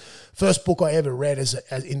things. First book I ever read as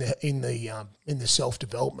in the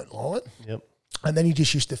self-development line. Yep. And then he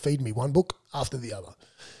just used to feed me one book after the other.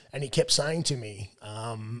 And he kept saying to me,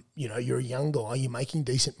 you're a young guy, you're making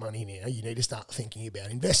decent money now, you need to start thinking about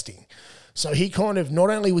investing. So he kind of, not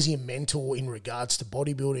only was he a mentor in regards to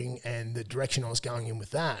bodybuilding and the direction I was going in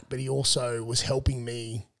with that, but he also was helping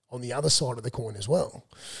me on the other side of the coin as well.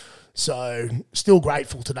 So still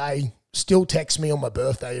grateful today, still texts me on my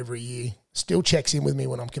birthday every year, still checks in with me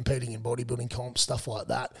when I'm competing in bodybuilding comps, stuff like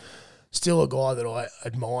that. Still a guy that I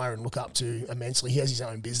admire and look up to immensely. He has his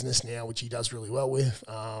own business now, which he does really well with.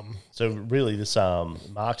 So really, this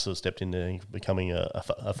Mark sort of stepped into becoming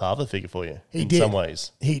a father figure for you in some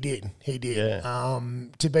ways. He did. Yeah.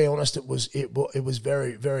 To be honest, it was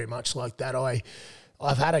very, very much like that.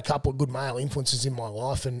 I've had a couple of good male influences in my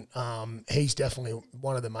life, and he's definitely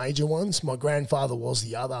one of the major ones. My grandfather was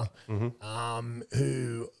the other,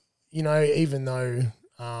 who, even though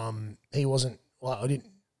he wasn't like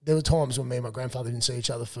there were times when me and my grandfather didn't see each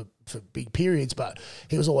other for big periods, but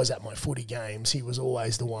he was always at my footy games. He was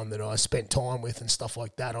always the one that I spent time with and stuff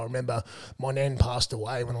like that. I remember my nan passed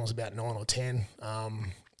away when I was about 9 or 10,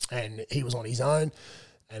 and he was on his own,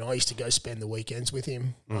 and I used to go spend the weekends with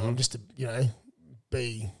him just to,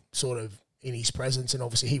 be sort of in his presence. And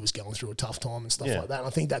obviously he was going through a tough time and stuff like that. And I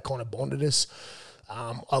think that kind of bonded us.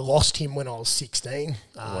 I lost him when I was 16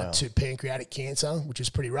 to pancreatic cancer, which is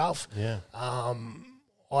pretty rough. Yeah.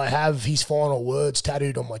 I have his final words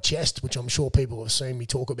tattooed on my chest, which I'm sure people have seen me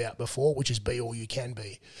talk about before, which is "Be all you can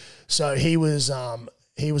be." So he was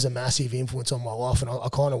a massive influence on my life, and I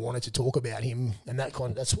kind of wanted to talk about him, and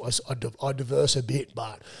that's why I diverse a bit,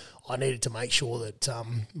 but I needed to make sure that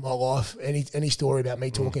my life, any story about me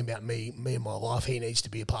talking about me and my life, he needs to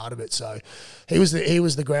be a part of it. So he was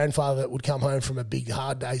the grandfather that would come home from a big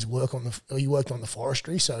hard day's work he worked on the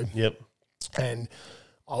forestry. So and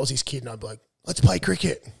I was his kid, and I'd be like, let's play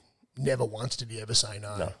cricket. Never once did he ever say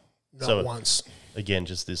no. Not once. Again,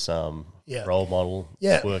 just this role model,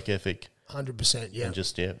 work ethic. 100%, yeah. And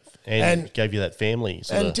just, and gave you that family.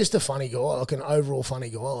 And just a funny guy, like an overall funny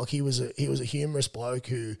guy. Like he was a humorous bloke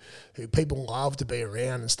who people loved to be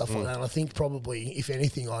around and stuff like that. And I think probably, if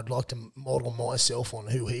anything, I'd like to model myself on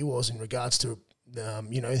who he was in regards to,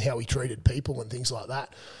 how he treated people and things like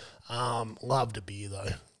that. Loved a beer,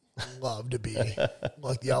 though. Loved a beer.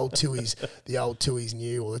 Like the old Tooheys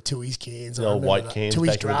New or the Tooheys cans. The old white cans.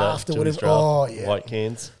 Tooheys Draft or whatever. Oh, yeah. White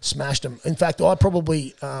cans. Smashed them. In fact, I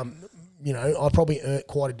probably... I probably earned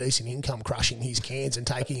quite a decent income crushing his cans and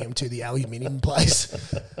taking him to the aluminium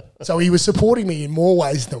place. So he was supporting me in more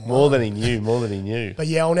ways than one. More than he knew. But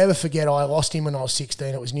yeah, I'll never forget, I lost him when I was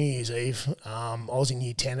 16. It was New Year's Eve. I was in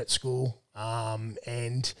year 10 at school.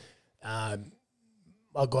 And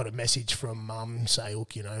I got a message from Mum saying,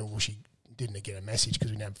 look, she didn't get a message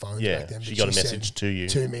because we didn't have phones back then. She got a message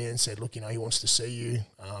to me and said, look, he wants to see you.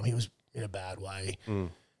 He was in a bad way.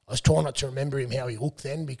 I was trying not to remember him how he looked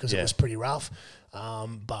then because it was pretty rough.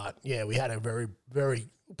 But yeah, we had a very, very,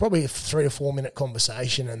 probably a 3 or 4 minute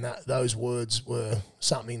conversation, and those words were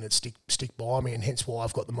something that stick by me, and hence why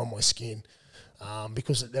I've got them on my skin.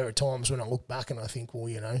 Because there are times when I look back and I think, well,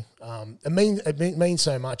 it means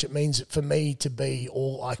so much. It means for me to be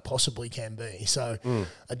all I possibly can be. So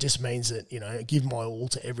it just means that, I give my all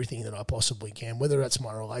to everything that I possibly can, whether that's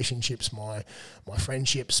my relationships, my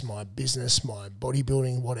friendships, my business, my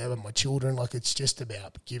bodybuilding, whatever, my children. Like, it's just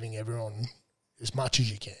about giving everyone as much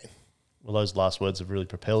as you can. Well, those last words have really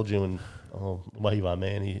propelled you, and the way you are,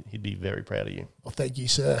 man, he'd be very proud of you. Well, thank you,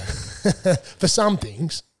 sir. For some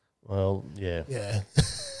things. Well, yeah. Yeah.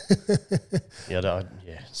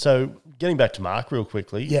 Yeah. So getting back to Mark real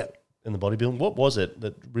quickly. Yeah. In the bodybuilding, what was it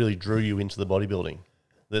that really drew you into the bodybuilding?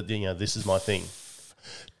 That, this is my thing.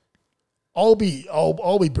 I'll be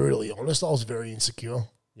brutally honest. I was very insecure.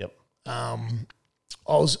 Yep. I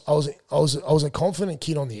was a confident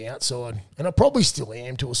kid on the outside, and I probably still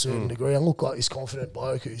am to a certain degree. I look like this confident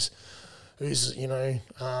bloke who's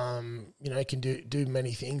can do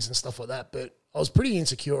many things and stuff like that. But I was pretty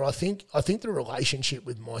insecure. I think the relationship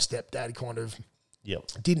with my stepdad kind of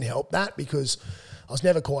didn't help that, because I was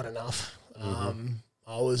never quite enough. I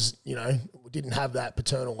was, didn't have that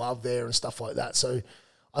paternal love there and stuff like that. So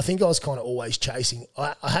I think I was kind of always chasing.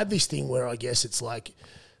 I had this thing where I guess it's like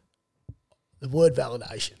the word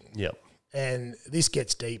validation. Yep. And this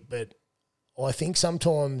gets deep, but I think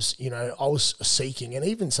sometimes, I was seeking, and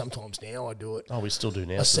even sometimes now I do it. Oh, we still do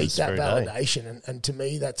now. I seek that validation, and to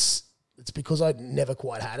me it's because I never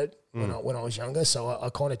quite had it when I was younger, so I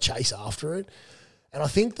kind of chase after it. And I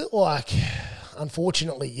think that,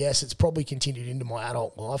 unfortunately, yes, it's probably continued into my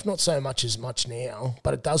adult life, not so much now,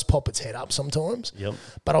 but it does pop its head up sometimes. Yep.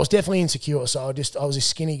 But I was definitely insecure, so I was a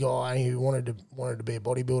skinny guy who wanted to be a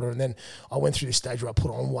bodybuilder, and then I went through this stage where I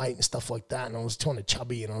put on weight and stuff like that, and I was kind of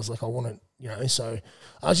chubby, and I was like, I want to, so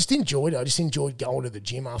I just enjoyed it. I just enjoyed going to the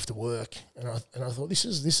gym after work, and I thought, this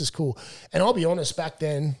is cool. And I'll be honest, back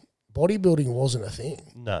then, bodybuilding wasn't a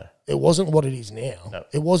thing. No. It wasn't what it is now. No.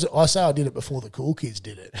 It wasn't. I say I did it before the cool kids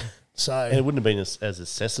did it. So and it wouldn't have been as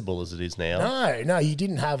accessible as it is now. No, you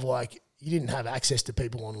didn't have access to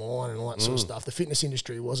people online and all that sort of stuff. The fitness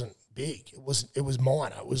industry wasn't big. It was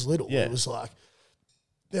minor. It was little. Yeah. It was like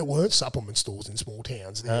there weren't supplement stores in small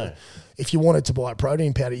towns. No. If you wanted to buy a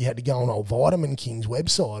protein powder, you had to go on old Vitamin King's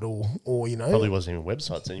website or you know. Probably wasn't even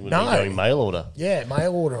websites then. You would have been going mail order. Yeah,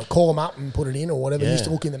 mail order. Or call them up and put it in or whatever. You used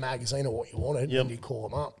to look in the magazine or what you wanted and you'd call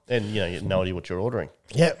them up. And, you had no idea what you're ordering.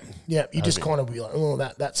 Yeah. You just kind of be like, oh,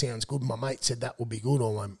 that sounds good. My mate said that would be good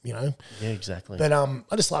or, you know. Yeah, exactly. But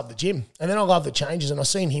I just love the gym. And then I love the changes. And I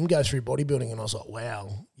seen him go through bodybuilding and I was like, wow,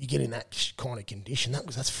 you get in that kind of condition.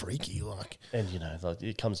 That's freaky. Like, and, like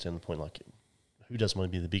it comes down to the point, like, who doesn't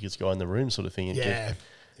want to be the biggest guy in the room sort of thing? And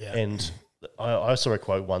And I saw a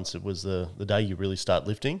quote once. It was the day you really start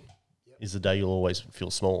lifting is the day you'll always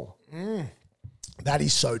feel small. That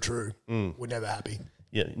is so true. We're never happy.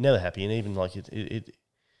 Yeah, never happy. And even like it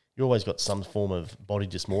you always got some form of body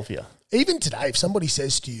dysmorphia. Even today, if somebody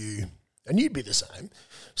says to you, and you'd be the same,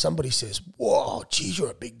 somebody says, whoa, geez,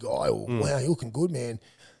 you're a big guy, or wow, you're looking good, man.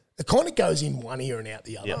 It kind of goes in one ear and out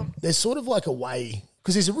the other. Yep. There's sort of like a way,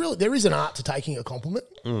 because there is an art to taking a compliment.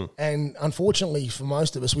 And unfortunately for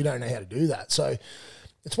most of us, we don't know how to do that. So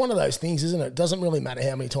it's one of those things, isn't it? It doesn't really matter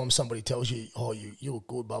how many times somebody tells you, oh, you look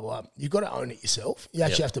good, blah, blah, blah. You've got to own it yourself. You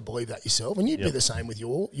actually have to believe that yourself. And you'd be the same with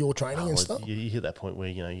your training and stuff. You hit that point where,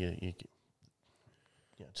 you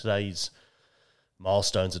today's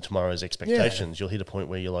milestones are tomorrow's expectations. You'll hit a point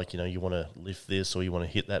where you're like, you want to lift this or you want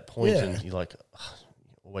to hit that point and you're like,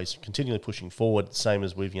 always continually pushing forward, same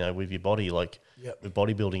as with, with your body. Like with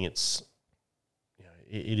bodybuilding, it's,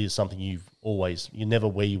 it is something you're never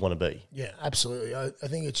where you want to be. Yeah, absolutely. I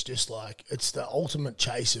think it's just like, it's the ultimate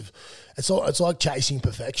chase of, it's like chasing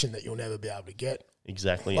perfection that you'll never be able to get.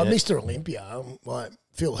 Exactly. Like Mr. Olympia, like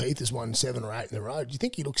Phil Heath has won 7 or 8 in a row. Do you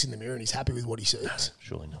think he looks in the mirror and he's happy with what he sees? No,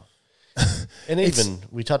 surely not. And even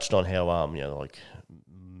we touched on how, like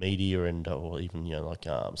media and, or even,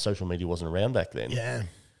 social media wasn't around back then. Yeah.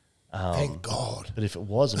 Thank God. But if it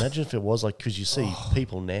was, imagine if it was like, because you see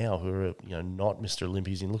people now who are, not Mr.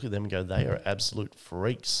 Olympians, and look at them and go, they are absolute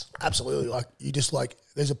freaks. Absolutely. Like, you just like,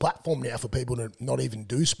 there's a platform now for people to not even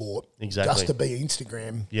do sport. Exactly. Just to be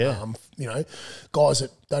Instagram. Yeah. Guys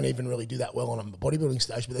that don't even really do that well on the bodybuilding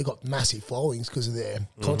stage, but they've got massive followings because of their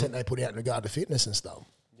content they put out in regard to fitness and stuff.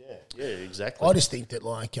 Yeah, exactly. I just think that,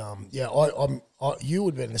 like, you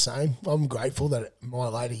would have been the same. I'm grateful that my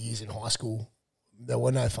later years in high school, there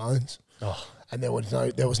were no phones, and there was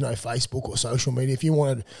no Facebook or social media. If you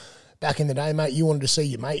wanted, back in the day, mate, you wanted to see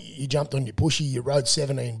your mate, you jumped on your pushy, you rode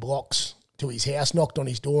 17 blocks to his house, knocked on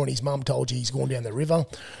his door, and his mum told you he's gone down the river.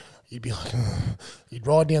 You'd be like, you'd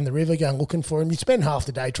ride down the river, going looking for him. You'd spend half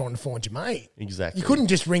the day trying to find your mate. Exactly. You couldn't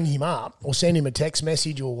just ring him up or send him a text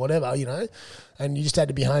message or whatever, and you just had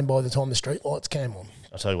to be home by the time the street lights came on.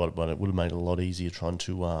 I'll tell you what, but it would have made it a lot easier trying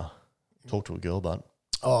to talk to a girl, but.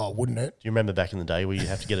 Oh, wouldn't it? Do you remember back in the day where you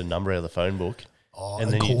have to get a number out of the phone book?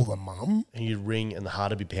 And then call the mum? And you'd ring and the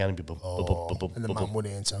heart would be pounding. And the mum would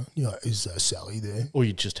answer. Is Sally there? Or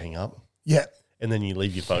you'd just hang up. Yeah. And then you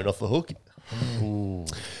leave your phone off the hook. Ooh.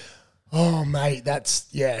 Oh, mate,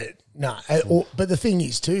 that's, no. But the thing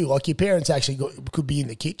is, too, like your parents actually could be in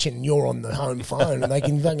the kitchen and you're on the home phone and they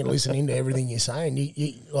can fucking listen into everything you're saying.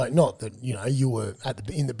 You like, not that, you were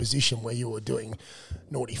in the position where you were doing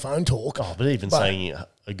naughty phone talk. Oh, but saying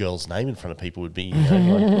a girl's name in front of people would be, like,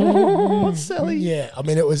 oh, Sally. Yeah, I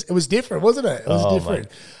mean, it was different, wasn't it? It was different.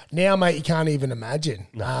 Mate. Now, mate, you can't even imagine.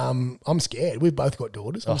 No. I'm scared. We've both got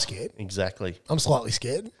daughters. I'm scared. Exactly. I'm slightly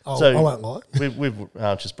scared. I won't lie. We've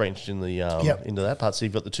just branched in the into that part. So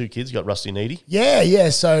you've got the 2 kids. You got Rusty and Edie. Yeah.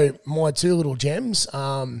 So my 2 little gems.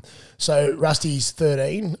 So Rusty's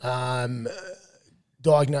 13.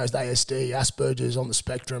 Diagnosed ASD, Asperger's on the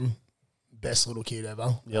spectrum. Best little kid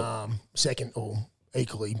ever. Yep. Second or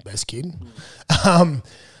equally best kid.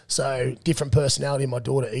 So different personality. My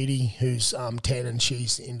daughter Edie, who's 10, and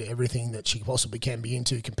she's into everything that she possibly can be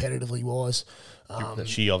into competitively wise.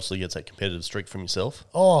 She obviously gets that competitive streak from yourself.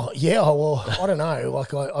 Oh yeah, well I don't know.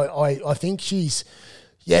 Like I think she's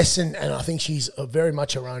and I think she's very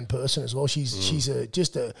much her own person as well. She's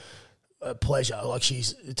just a pleasure. Like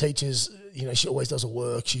she's teaches. She always does her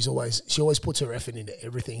work. She always puts her effort into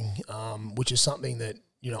everything, which is something that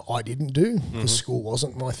I didn't do because school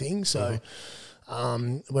wasn't my thing. So.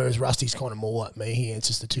 Whereas Rusty's kind of more like me. He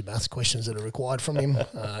answers the 2 maths questions that are required from him,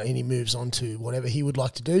 and he moves on to whatever he would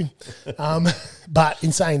like to do. But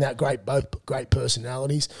in saying that, both great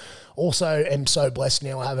personalities. Also, am so blessed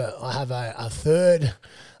now. I have a third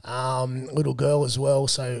little girl as well.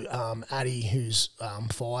 So Addie, who's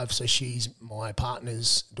 5, so she's my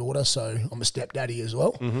partner's daughter. So I'm a stepdaddy as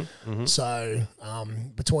well. So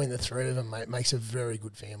between the 3 of them, mate, makes a very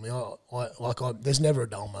good family. There's never a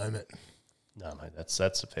dull moment. No, mate, that's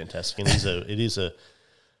a fantastic, and it is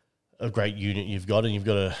a a great unit you've got, and you've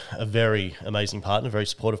got a very amazing partner, very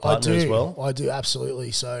supportive partner as well. I do,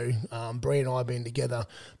 absolutely. So Bree and I have been together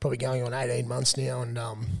probably going on 18 months now, and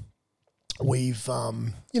we've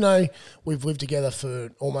lived together for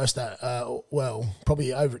almost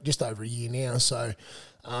probably just over a year now. So,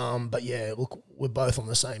 but yeah, look, we're both on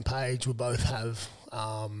the same page. We both have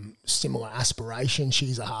similar aspirations.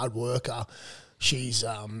 She's a hard worker. She's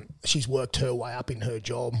worked her way up in her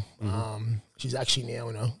job. She's actually now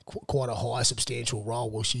in quite a high, substantial role.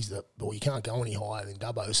 Well, you can't go any higher than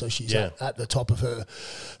Dubbo, so she's at the top of her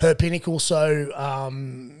pinnacle. So,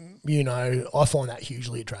 I find that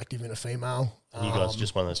hugely attractive in a female. You guys are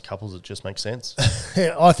just one of those couples that just makes sense.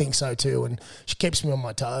 Yeah, I think so too, and she keeps me on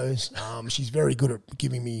my toes. She's very good at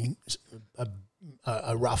giving me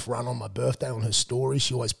a rough run on my birthday on her stories.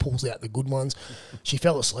 She always pulls out the good ones. She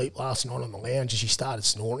fell asleep last night on the lounge and she started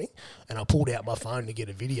snoring, and I pulled out my phone to get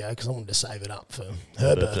a video because I wanted to save it up for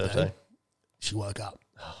her birthday. She woke up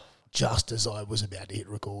just as I was about to hit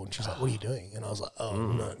record, and she's like, "What are you doing?" And I was like,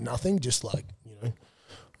 "No, nothing, just like,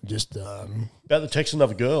 just about the text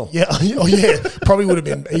another girl." Yeah, probably would have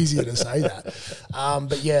been easier to say that.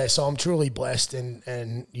 But yeah, so I'm truly blessed, and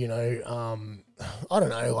I don't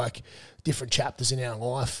know, like different chapters in our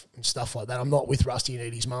life and stuff like that. I'm not with Rusty and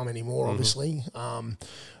Edie's mum anymore, obviously,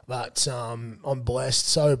 but I'm blessed,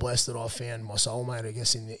 so blessed that I've found my soulmate, I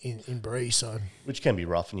guess, in Bree. So, which can be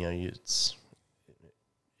rough,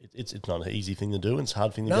 it's not an easy thing to do, and it's a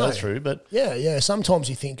hard thing to go through. But yeah. Sometimes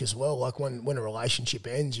you think as well, like when a relationship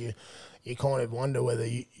ends, you kind of wonder whether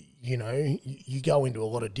you go into a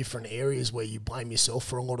lot of different areas where you blame yourself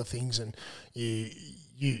for a lot of things, and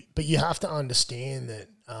but you have to understand that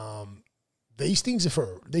these things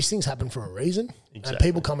happen for a reason, and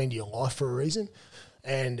people come into your life for a reason,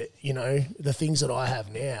 and the things that I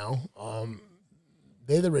have now.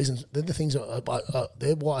 They're the reasons. They're the things.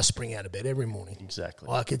 They're why I spring out of bed every morning. Exactly.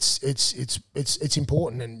 Like it's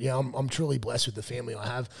important, and I'm truly blessed with the family I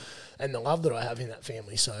have, and the love that I have in that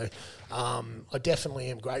family. So, I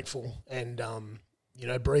definitely am grateful. And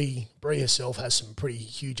Bree herself has some pretty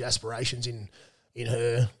huge aspirations in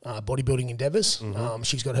her bodybuilding endeavours.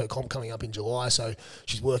 She's got her comp coming up in July, so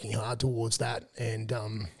she's working hard towards that. And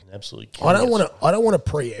absolutely, I don't want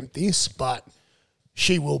to preempt this, but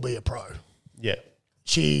she will be a pro. Yeah.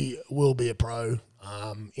 She will be a pro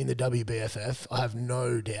in the WBFF. I have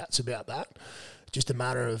no doubts about that. Just a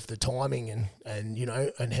matter of the timing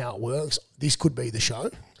and how it works. This could be the show.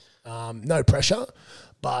 No pressure,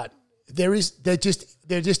 but there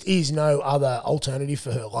just is no other alternative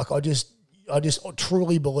for her. Like I just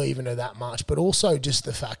truly believe in her that much, but also just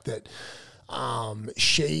the fact that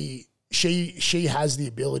she has the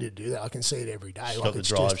ability to do that. I can see it every day. She's got the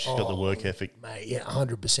drive. She's got the work ethic. Mate, yeah,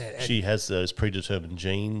 100%. She has those predetermined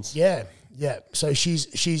genes. Yeah. So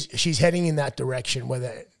she's heading in that direction,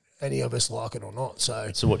 whether any of us like it or not.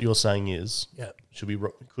 So what you're saying is,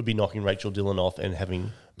 could be knocking Rachel Dillon off and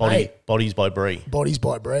having bodies by Bree. Bodies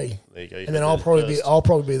by Bree. There you go. And then I'll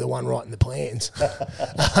probably be the one writing the plans.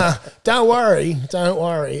 Don't worry.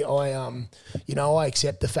 I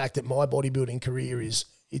accept the fact that my bodybuilding career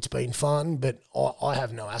it's been fun, but I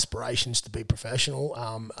have no aspirations to be professional.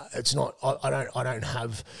 It's not. I don't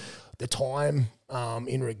have the time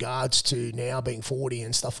in regards to now being 40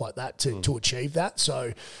 and stuff like that to achieve that.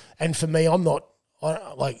 So, and for me, I'm not.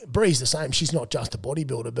 Like Bree's the same. She's not just a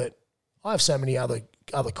bodybuilder, but I have so many other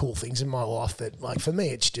cool things in my life that, like, for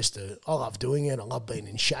me, it's just I love doing it. I love being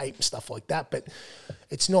in shape and stuff like that. But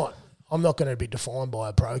it's not. I'm not going to be defined by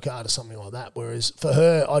a pro card or something like that. Whereas for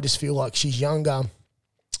her, I just feel like she's younger.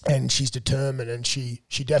 And she's determined, and she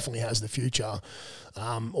definitely has the future,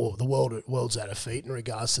 or the world's at her feet in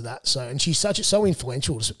regards to that. So, and she's so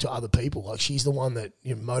influential to other people. Like she's the one that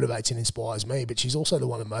motivates and inspires me, but she's also the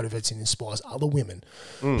one that motivates and inspires other women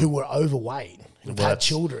who are overweight, who've had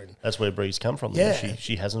children. That's where Bree's come from. Yeah,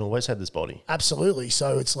 she hasn't always had this body. Absolutely.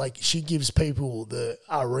 So it's like she gives people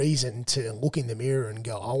a reason to look in the mirror and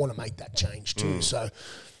go, "I want to make that change too." So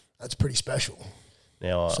that's pretty special.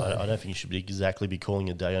 Now, I don't think you should exactly be calling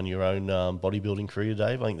a day on your own bodybuilding career,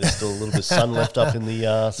 Dave. I think there's still a little bit of sun left up in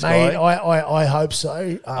the sky. Mate, I hope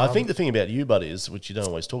so. I think the thing about you, bud, is, which you don't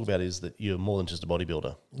always talk about, is that you're more than just a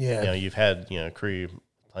bodybuilder. Yeah. You've had a career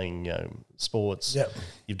playing sports. Yep.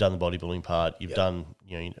 You've done the bodybuilding part. You've done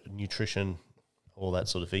nutrition, all that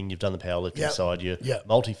sort of thing. You've done the powerlifting side. You're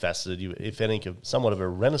multifaceted. You, if anything, somewhat of a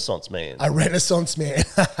renaissance man. A renaissance man.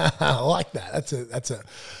 I like that.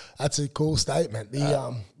 That's a cool statement.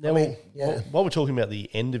 While we're talking about the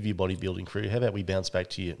end of your bodybuilding career, how about we bounce back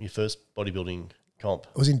to your first bodybuilding comp?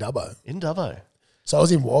 It was in Dubbo. In Dubbo. So I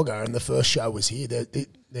was in Wagga, and the first show was here.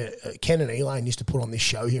 Ken and Elaine used to put on this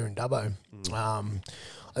show here in Dubbo. I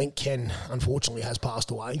think Ken, unfortunately, has passed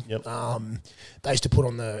away. Yep. They used to put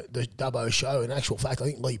on the Dubbo show. In actual fact, I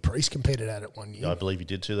think Lee Priest competed at it one year. I believe he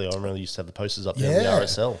did too. I remember they used to have the posters up there in the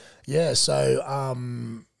RSL. Yeah, so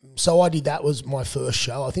I did, that was my first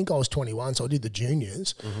show. I think I was 21, so I did the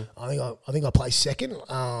juniors. I think I placed second.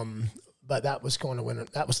 But that was kind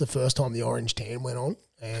of that was the first time the orange tan went on,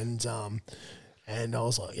 and I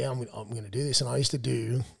was like, yeah, I'm going to do this. And I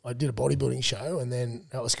did a bodybuilding show, and then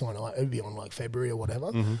that was kind of like, it would be on like February or whatever.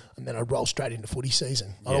 And then I'd roll straight into footy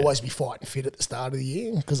season. I'd always be fighting fit at the start of the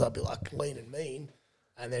year because I'd be like lean and mean.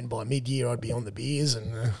 And then by mid-year, I'd be on the beers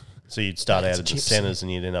and... So you'd start out at the centres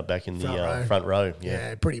and you'd end up back in the front row.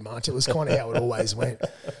 Yeah, pretty much. It was kind of how it always went.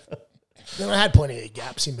 Then I had plenty of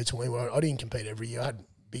gaps in between where I didn't compete every year. I had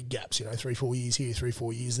big gaps, 3-4 years here,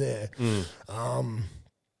 3-4 years there.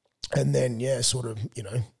 And then, I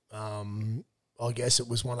guess it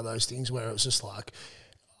was one of those things where it was just like,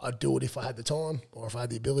 I'd do it if I had the time or if I had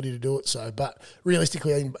the ability to do it. So, but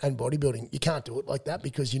realistically, in bodybuilding, you can't do it like that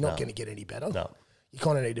because you're not going to get any better. No. You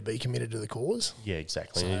kind of need to be committed to the cause. Yeah,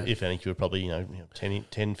 exactly. So, if anything, you were probably,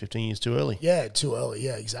 10, 15 years too early. Yeah, too early.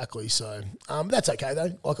 Yeah, exactly. So that's okay,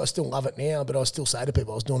 though. Like, I still love it now, but I still say to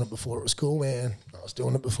people, I was doing it before it was cool, man. I was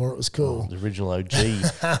doing it before it was cool. Oh, the original OG.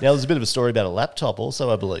 Now, there's a bit of a story about a laptop also,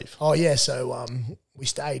 I believe. Oh, yeah. So all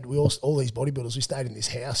these bodybuilders, we stayed in this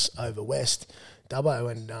house over West, Dubbo,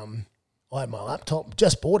 and I had my laptop.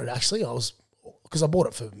 Just bought it, actually. Because I bought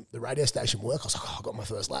it for the radio station work. I was like, I got my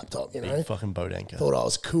first laptop, Big fucking boat anchor. Thought I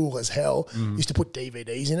was cool as hell. Used to put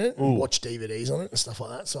DVDs in it and watch DVDs on it and stuff like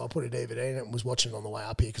that. So I put a DVD in it and was watching it on the way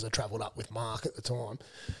up here because I travelled up with Mark at the time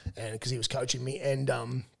and because he was coaching me. And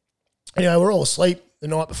anyway, we're all asleep the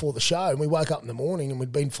night before the show and we woke up in the morning and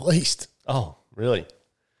we'd been fleeced. Oh, really?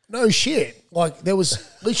 No shit. Like, there was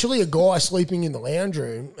literally a guy sleeping in the lounge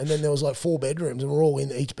room and then there was like 4 bedrooms and we're all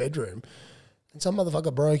in each bedroom. And some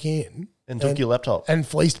motherfucker broke in. And took your laptop. And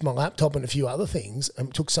fleeced my laptop and a few other things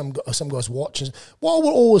and took some guy's watches. While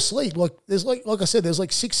we're all asleep, like I said, there's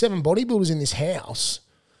like 6-7 bodybuilders in this house.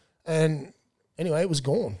 And anyway, it was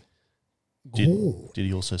gone. Did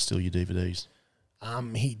he also steal your DVDs?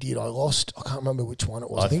 He did. I can't remember which one it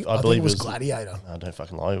was. I think it was Gladiator. No, don't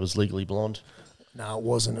fucking lie. It was Legally Blonde. No, it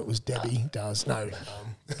wasn't. It was Debbie Does. No.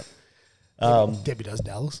 Debbie Does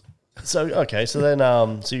Dallas. So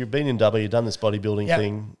then so you've been in W, you've done this bodybuilding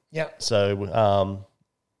thing. Yeah. So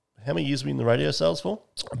how many years were you in the radio sales for?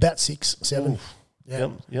 About 6, 7. Oof. Yeah.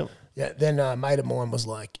 Yep. Yeah. Then a mate of mine was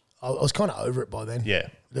like, I was kind of over it by then. Yeah.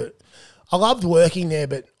 I loved working there,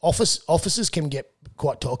 but offices can get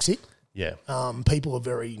quite toxic. Yeah. People are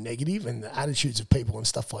very negative and the attitudes of people and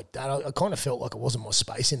stuff like that. I kind of felt like it wasn't my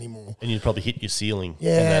space anymore. And you'd probably hit your ceiling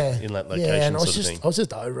in that location. Yeah, and I was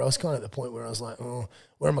just over it. I was kind of at the point where I was like, oh,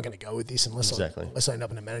 where am I going to go with this unless I end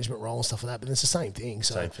up in a management role and stuff like that. But it's the same thing.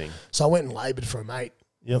 So I went and laboured for a mate,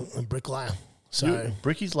 a bricklayer. So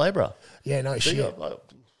Bricky's labourer? Yeah, no shit.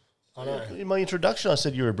 I know. In my introduction, I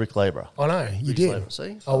said you were a brick labourer. I know, you did. Labourer.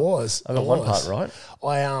 See? I was. I got one part right.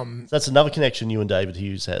 That's another connection you and David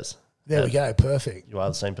Hughes has. There we go. Perfect. You are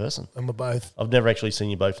the same person. And we're both. I've never actually seen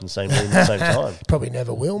you both in the same room at the same time. Probably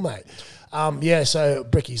never will, mate. So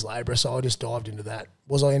Bricky's labourer, so I just dived into that.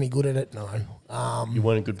 Was I any good at it? No. You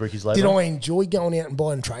weren't a good Bricky's labourer? Did I enjoy going out and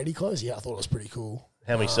buying tradie clothes? Yeah, I thought it was pretty cool.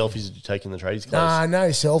 How many selfies did you take in the tradies clothes? No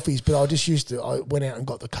selfies, but I went out and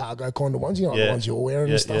got the cargo kind of ones, the ones you're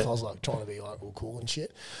wearing and stuff. I was like trying to be like all cool and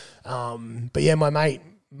shit. But yeah, my mate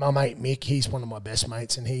Mick, he's one of my best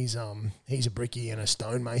mates, and he's a bricky and a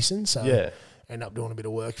stonemason. So end up doing a bit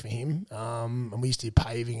of work for him. And we used to do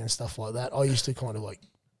paving and stuff like that. I used to kind of like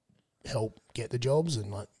help get the jobs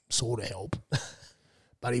and like sort of help.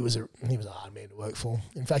 But he was a hard man to work for.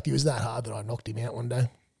 In fact, he was that hard that I knocked him out one day.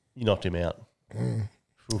 You knocked him out. Yeah.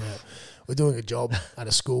 We're doing a job at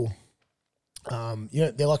a school.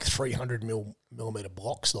 They're like 300 millimeter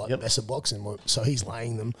blocks, like Messer blocks, and so he's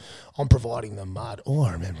laying them. I'm providing them mud. All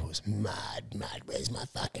I remember was mud. Where's my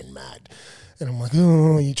fucking mud? And I'm like,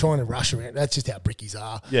 oh, you're trying to rush around. That's just how brickies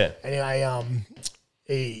are. Yeah. Anyway,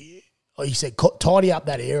 he said, tidy up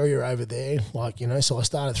that area over there, So I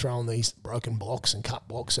started throwing these broken blocks and cut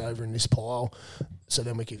blocks over in this pile, so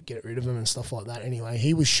then we could get rid of them and stuff like that. Anyway,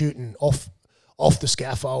 he was shooting off the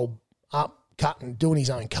scaffold, up, cutting, doing his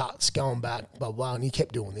own cuts, going back, blah, blah, and he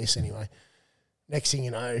kept doing this anyway. Next thing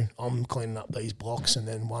you know, I'm cleaning up these blocks, and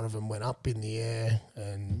then one of them went up in the air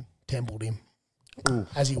and templed him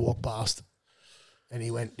as he walked past, and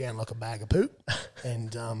he went down like a bag of poop,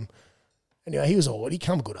 and Anyway, he was all right. He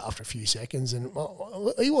come good after a few seconds, and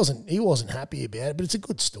he wasn't happy about it. But it's a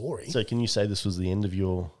good story. So can you say this was the end of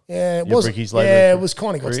your it was. Bricky's Yeah, it was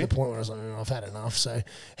kind of got to the point where I was like, I've had enough. So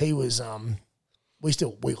he was.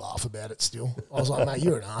 We laugh about it still. I was like, mate,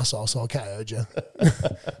 you're an arsehole, so I KO'd you.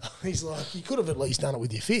 He's like, you could have at least done it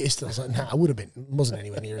with your fist. And I was like, nah, it would have been. It wasn't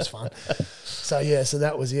anywhere near as fun. So yeah, so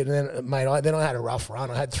that was it. And then, mate, I had a rough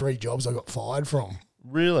run. I had 3 jobs I got fired from.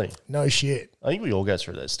 Really? No shit. I think we all go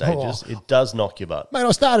through those stages. It does knock your butt. Mate,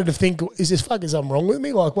 I started to think, is this fucking something wrong with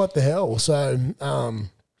me? Like, what the hell? So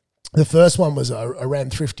the first one was I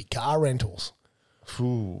ran thrifty car rentals.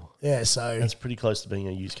 Ooh. Yeah, so... That's pretty close to being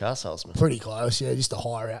a used car salesman. Pretty close, yeah, just to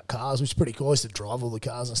hire out cars, which is pretty cool. I used to drive all the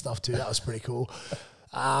cars and stuff too. That was pretty cool.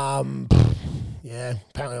 Yeah,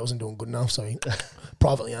 apparently I wasn't doing good enough, so he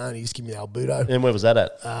privately owned, he just gave me the albudo. And where was that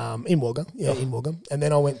at? In Wagga, in Wagga. And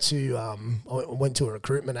then I went to a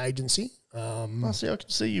recruitment agency. I can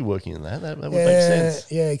see you working in that. That would make sense.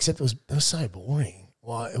 Yeah, except it was so boring.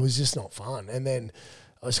 Like, it was just not fun. And then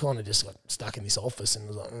I was kind of just got stuck in this office and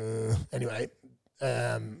was like, anyway...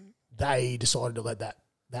 they decided to let that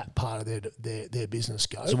part of their business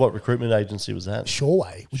go. So what recruitment agency was that?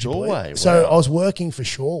 Shoreway. Shoreway. Wow. So I was working for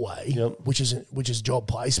Shoreway, yep. which is job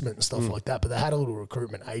placement and stuff like that. But they had a little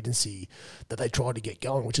recruitment agency that they tried to get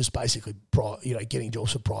going, which is basically getting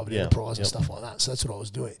jobs for private enterprise and stuff like that. So that's what I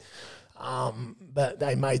was doing. But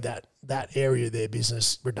they made that area of their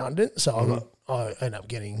business redundant. So I ended up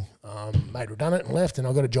getting made redundant and left, and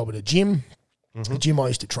I got a job at a gym. A gym I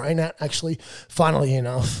used to train at, actually. Funnily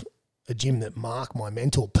enough, a gym that Mark, my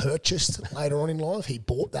mentor, purchased later on in life. He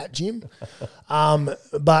bought that gym.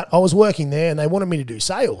 But I was working there and they wanted me to do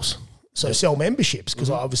sales. So sell memberships, because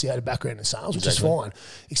I obviously had a background in sales, which is fine.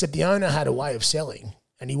 Except the owner had a way of selling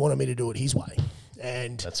and he wanted me to do it his way.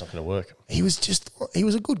 And that's not going to work. He was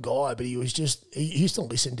a good guy, but he used to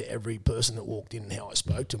listen to every person that walked in and how I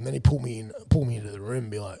spoke to him. Then he'd pull me into the room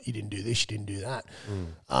and be like, you didn't do this, you didn't do that.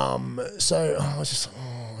 So I was just like,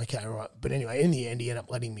 oh, okay, right. But anyway, in the end, he ended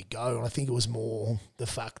up letting me go. And I think it was more the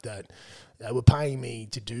fact that they were paying me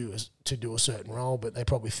to do a certain role, but they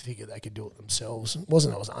probably figured they could do it themselves. It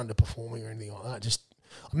wasn't I was underperforming or anything like that. Just,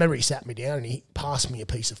 I remember he sat me down and he passed me a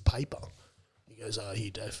piece of paper. He goes,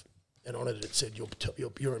 here, Dave. And on it said,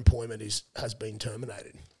 your employment has been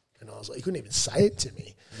terminated. And I was like, he couldn't even say it to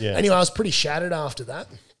me. Yeah. Anyway, I was pretty shattered after that.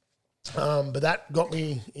 But that got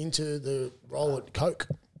me into the role at Coke.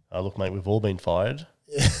 Oh, look, mate, we've all been fired.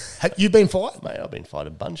 Have you been fired? Mate, I've been fired a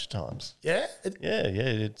bunch of times. Yeah?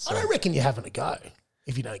 Yeah. I don't reckon you're having a go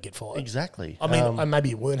if you don't get fired. Exactly. I mean, maybe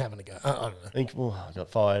you weren't having a go. I don't know. I got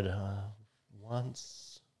fired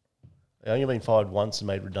once. I only been fired once and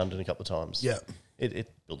made redundant a couple of times. Yeah.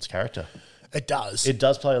 It builds character. It does. It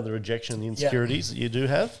does play on the rejection and the insecurities that you do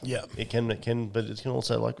have. Yeah. It can, but it can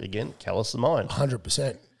also, like, again, callous the mind.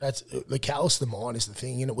 100%. That's the callous the mind is the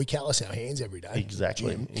thing. You know, we callous our hands every day.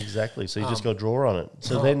 Exactly. So you just got to draw on it.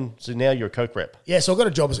 So so now you're a Coke rep. Yeah. So I got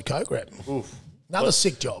a job as a Coke rep. Oof. Another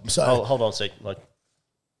sick job. So hold on a sec. Like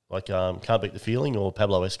Can't Beat the Feeling or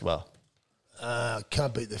Pablo Escobar.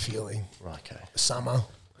 Can't Beat the Feeling. Right. Okay. Summer.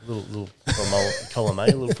 Little from column A, a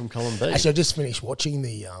little from column B. Actually, I just finished watching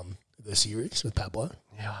the series with Pablo.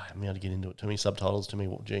 Yeah, I haven't been able to get into it. Too many subtitles, too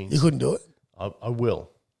many jeans. You couldn't do it? I will.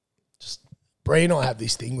 Just Bree and I have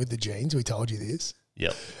this thing with the jeans. We told you this.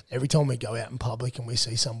 Yep. Every time we go out in public and we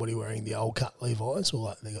see somebody wearing the old cut Levi's, we're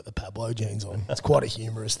like, they got the Pablo jeans on. It's quite a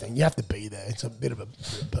humorous thing. You have to be there. It's a bit of a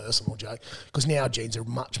personal joke because now jeans are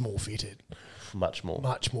much more fitted. Much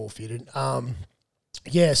more fitted.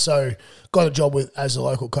 Yeah, so got a job as a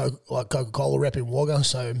local Coca-Cola rep in Wagga.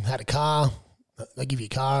 So had a car. They give you a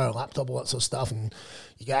car, a laptop, all that sort of stuff, and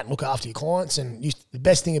you go out and look after your clients. And the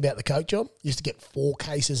best thing about the Coke job, you used to get 4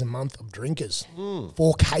 cases a month of drinkers.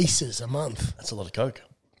 4 cases a month. That's a lot of Coke.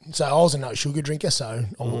 So I was a no sugar drinker, so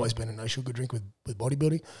I've always been a no sugar drink with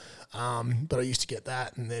bodybuilding. But I used to get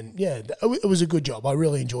that, and then it was a good job. I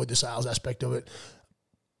really enjoyed the sales aspect of it.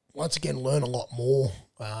 Once again, learn a lot more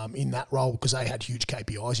in that role because they had huge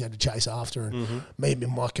KPIs you had to chase after. And me,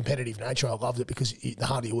 in my competitive nature, I loved it because the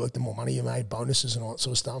harder you worked, the more money you made, bonuses and all that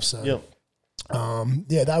sort of stuff. So,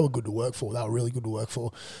 they were good to work for. They were really good to work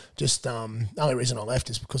for. Just the only reason I left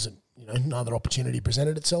is because another opportunity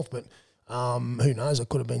presented itself. But who knows? I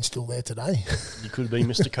could have been still there today. You could have been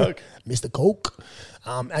Mr. Coke. Mr. Coke.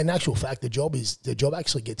 In actual fact, the job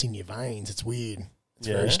actually gets in your veins. It's weird. It's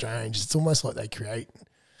very strange. It's almost like they create.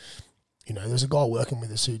 There's a guy working with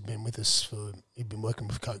us who'd been with us he'd been working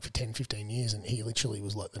with Coke for 10, 15 years, and he literally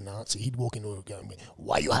was like the Nazi. He'd walk into it going,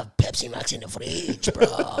 why you have Pepsi Max in the fridge,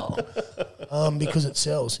 bro? Because it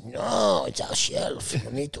sells. No, it's our shelf.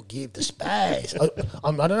 I need to give the space. I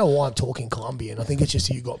don't know why I'm talking Colombian. I think it's just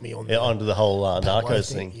you got me on onto the whole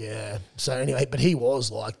narcos thing. Yeah. So anyway, but he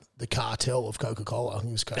was like the cartel of Coca-Cola.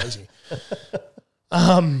 He was crazy.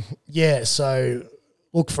 Yeah, so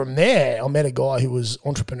look, from there, I met a guy who was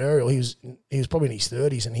entrepreneurial. He was probably in his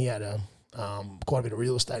 30s, and he had quite a bit of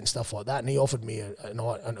real estate and stuff like that. And he offered me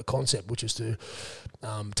a concept, which is to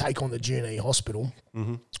take on the Junee Hospital,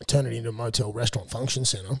 turn it into a motel, restaurant, function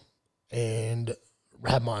centre, and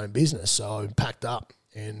have my own business. So I packed up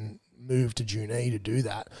and moved to Junee to do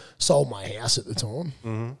that. Sold my house at the time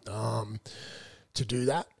to do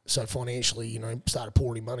that. So financially, started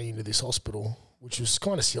pouring money into this hospital, which was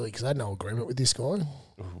kind of silly because I had no agreement with this guy.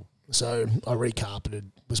 So I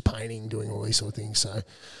recarpeted, was painting, doing all these sort of things. So,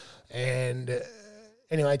 and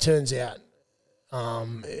anyway, it turns out I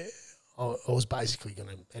was basically going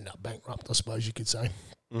to end up bankrupt, I suppose you could say.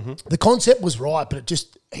 The concept was right, but his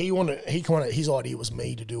idea was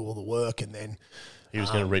me to do all the work, and then he was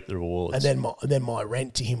going to reap the rewards. And then my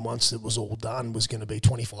rent to him, once it was all done, was going to be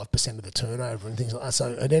 25% of the turnover and things like that.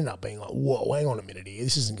 So it ended up being like, whoa, hang on a minute here,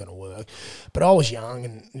 this isn't going to work. But I was young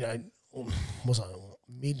and, was I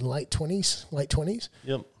late 20s?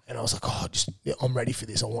 Yep. And I was like, I'm ready for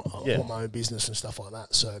this. I want my own business and stuff like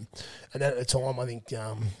that. So, and then at the time, I think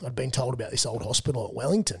I'd been told about this old hospital at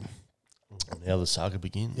Wellington. Now the saga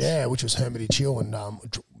begins. Yeah, which was Hermitage Hill, and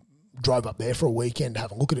drove up there for a weekend to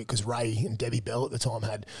have a look at it because Ray and Debbie Bell at the time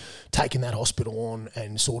had taken that hospital on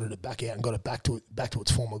and sorted it back out and got it back to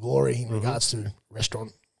its former glory in regards to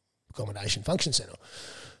restaurant, accommodation, function centre.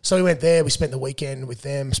 So we went there, we spent the weekend there with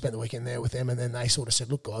them, and then they sort of said,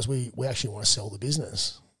 look, guys, we actually want to sell the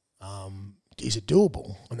business. Is it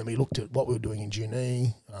doable? And then we looked at what we were doing in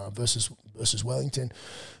Junee versus Wellington,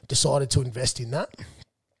 decided to invest in that,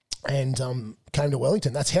 and came to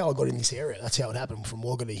Wellington. That's how I got in this area. That's how it happened, from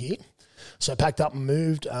Wagga to here. So I packed up and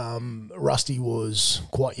moved. Rusty was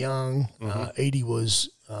quite young. Edie was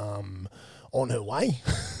on her way.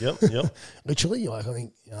 Yep. Literally, like I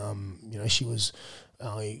think, she was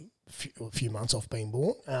only a few months off being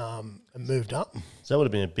born, and moved up. So that would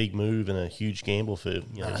have been a big move and a huge gamble for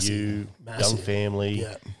massive. Young family.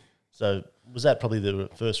 Yeah. So was that probably the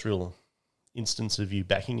first real instance of you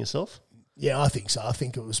backing yourself? Yeah, I think so. I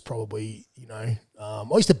think it was probably, I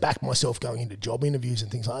used to back myself going into job interviews and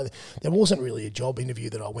things like that. There wasn't really a job interview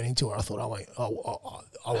that I went into where I thought, I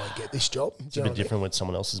won't get this job. It's a bit different with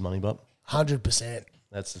someone else's money, but 100%.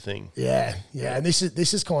 That's the thing. Yeah. And this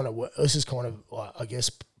is kind of I guess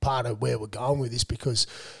part of where we're going with this, because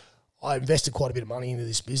I invested quite a bit of money into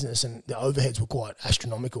this business and the overheads were quite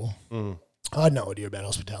astronomical. I had no idea about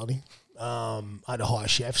hospitality. I had to hire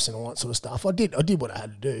chefs and all that sort of stuff. I did what I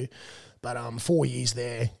had to do. But 4 years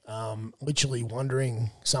there, literally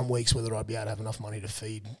wondering some weeks whether I'd be able to have enough money to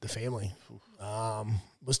feed the family. It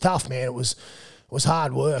was tough, man. It was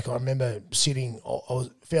hard work. I remember I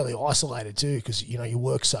was fairly isolated too, because, you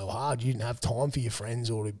work so hard. You didn't have time for your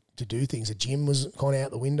friends or to do things. The gym was kind of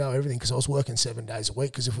out the window, everything, because I was working 7 days a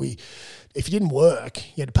week. Because if you didn't work,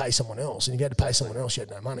 you had to pay someone else. And if you had to pay someone else, you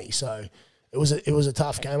had no money. So it was a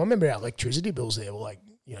tough game. I remember our electricity bills there were like,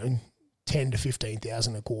 10 to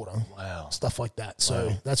 15,000 a quarter. Wow. Stuff like that.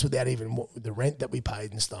 So that's without even the rent that we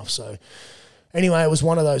paid and stuff. So anyway, it was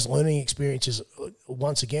one of those learning experiences.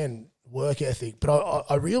 Once again, work ethic. But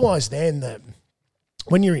I realised then that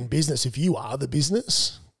when you're in business, if you are the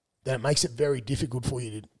business, then it makes it very difficult for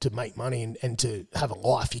you to make money and to have a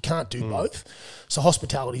life. You can't do both. So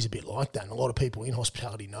hospitality is a bit like that. And a lot of people in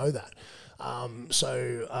hospitality know that.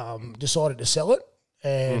 So decided to sell it,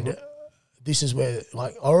 and this is where,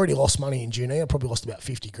 like, I already lost money in Junee. I probably lost about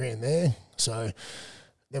 50 grand there. So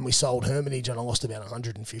then we sold Hermitage and I lost about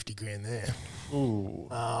 150 grand there. Ooh.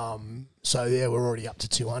 So yeah, we're already up to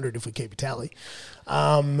 200 if we keep a tally.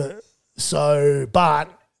 But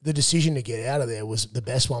the decision to get out of there was the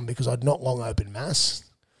best one, because I'd not long opened Mass,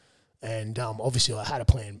 and obviously I had a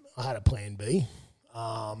plan B.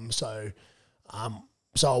 So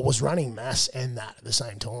I was running Mass and that at the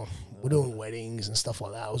same time. We're doing weddings and stuff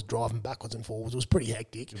like that. I was driving backwards and forwards. It was pretty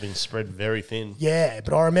hectic. You've been spread very thin. Yeah,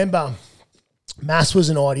 but I remember Mass was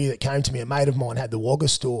an idea that came to me. A mate of mine had the Wagga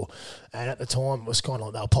store, and at the time it was kind of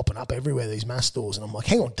like they were popping up everywhere, these Mass stores. And I'm like,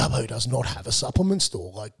 hang on, Dubbo does not have a supplement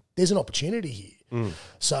store. Like, there's an opportunity here.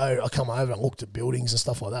 So I come over and looked at buildings and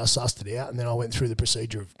stuff like that. I sussed it out, and then I went through the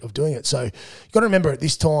procedure of doing it. So you've got to remember, at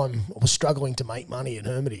this time, I was struggling to make money at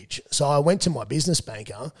Hermitage. So I went to my business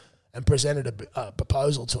banker and presented a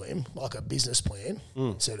proposal to him, like a business plan,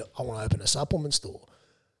 said, I want to open a supplement store.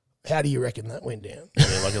 How do you reckon that went down?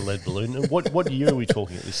 Yeah, like a lead balloon. And what year are we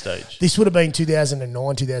talking at this stage? This would have been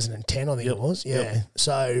 2009, 2010, I think it was. Yeah. Yep.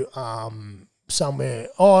 So somewhere.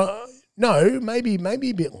 Oh no, maybe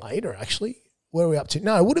a bit later actually. Where are we up to?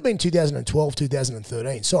 No, it would have been 2012,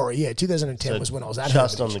 2013. Sorry, yeah, 2010 was when I was at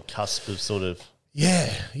just Hermitage. on the cusp of sort of.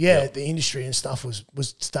 Yeah, the industry and stuff was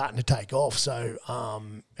starting to take off. So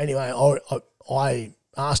anyway, I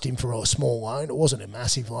asked him for a small loan. It wasn't a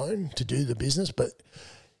massive loan to do the business, but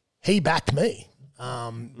he backed me.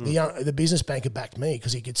 The business banker backed me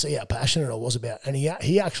because he could see how passionate I was about, and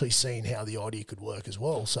he actually seen how the idea could work as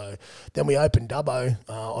well. So then we opened Dubbo.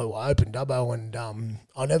 I opened Dubbo, and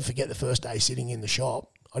I'll never forget the first day sitting in the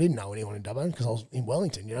shop. I didn't know anyone in Dubbo because I was in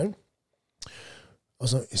Wellington. You know, I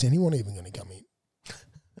was like, is anyone even going to come in?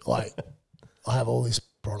 Like, I have all this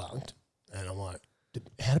product, and I'm like,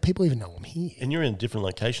 how do people even know I'm here? And you're in a different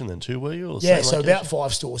location then too, were you? Or Yeah, same so location? about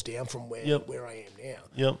 5 stores down from where I am now.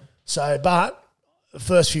 Yep. So, but the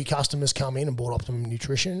first few customers come in and bought Optimum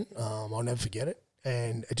Nutrition. I'll never forget it.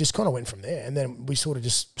 And it just kind of went from there. And then we sort of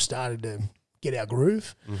just started to get our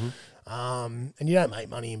groove. And you don't make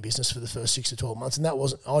money in business for the first 6 to 12 months. And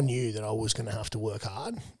I knew that I was going to have to work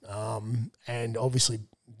hard. And obviously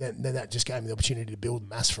then that just gave me the opportunity to build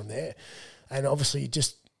mass from there. And obviously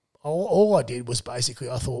just all I did was basically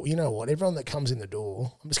I thought, you know what, everyone that comes in the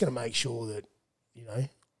door, I'm just going to make sure that, you know,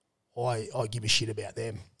 I give a shit about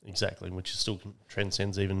them. Exactly, which still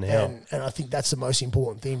transcends even now. And I think that's the most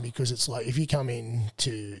important thing, because it's like if you come in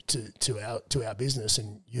to our business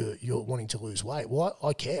and you're wanting to lose weight, well,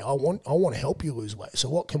 I care. I want to help you lose weight. So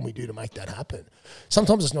what can we do to make that happen?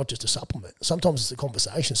 Sometimes it's not just a supplement. Sometimes it's a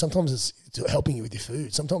conversation. Sometimes it's helping you with your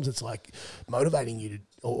food. Sometimes it's like motivating you to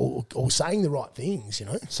or saying the right things, you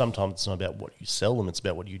know. Sometimes it's not about what you sell them; it's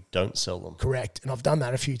about what you don't sell them. Correct. And I've done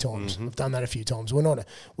that a few times.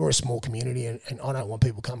 We're a small community, and I don't want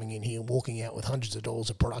people coming in here and walking out with hundreds of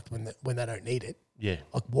dollars of product when they don't need it. Yeah.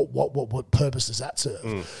 Like what purpose does that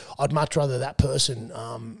serve? I'd much rather that person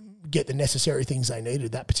get the necessary things they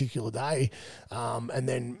needed that particular day, and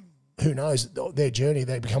then who knows, their journey,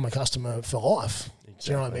 they become a customer for life. Exactly.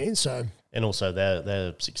 Do you know what I mean? So. And also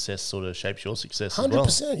their success sort of shapes your success 100%, as well.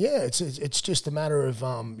 100%, yeah. It's just a matter of,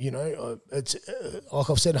 it's like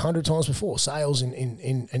I've said 100 times before, sales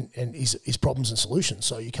is problems and solutions.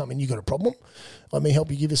 So you come in, you got a problem, let me help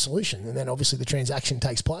you give a solution. And then obviously the transaction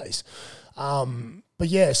takes place. But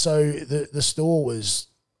yeah, so the store was,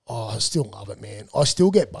 I still love it, man. I still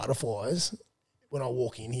get butterflies when I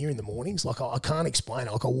walk in here in the mornings. Like I can't explain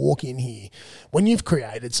it. Like I walk in here, when you've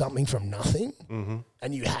created something from nothing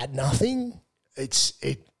and you had nothing, it's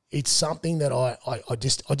something that I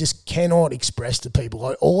just cannot express to people.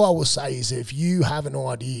 All I will say is if you have an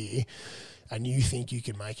idea and you think you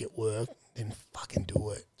can make it work, then fucking do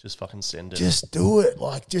it. Just fucking send it. Just do it.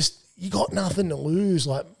 Like you got nothing to lose.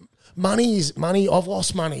 Like money is money. I've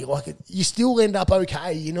lost money. Like you still end up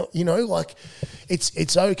okay. You know, like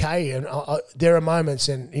it's okay. And there are moments,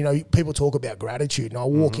 and you know, people talk about gratitude, and I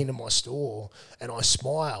walk into my store and I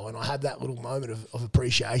smile and I have that little moment of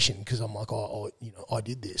appreciation, because I'm like, I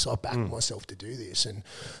did this. I backed myself to do this, and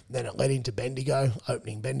then it led into Bendigo,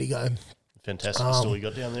 opening Bendigo. Fantastic store you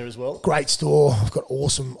got down there as well. Great store. I've got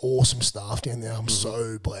awesome staff down there. I'm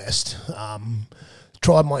so blessed.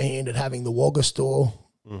 Tried my hand at having the Wagga store.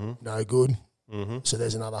 No good. So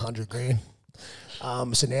there's another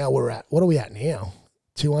 $100,000. So now what are we at now?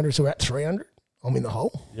 200, so we're at 300. I'm in the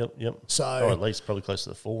hole. Yep. So, or at least probably close to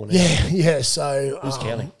the 4 now. Yeah. So who's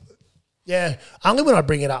counting? Yeah, only when I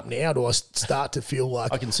bring it up now do I start to feel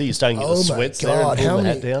like, I can see you starting to get the sweats there and pull the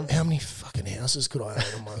hat down. How many fucking houses could I own?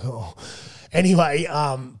 I'm like, oh. Anyway,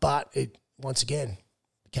 but it once again,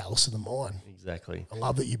 Callus of the mind. Exactly. I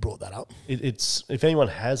love that you brought that up. It's if anyone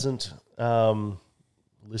hasn't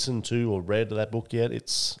listened to or read that book yet,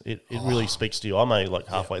 it really speaks to you. I'm only like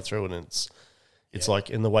halfway through, and it's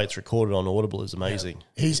like, and the way it's recorded on Audible is amazing.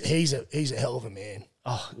 Yeah. He's a hell of a man.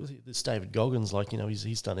 Oh, this David Goggins, like, you know,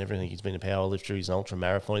 he's done everything. He's been a powerlifter, he's an ultra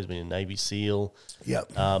marathon, he's been a Navy SEAL.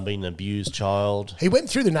 Yep. Been an abused child. He went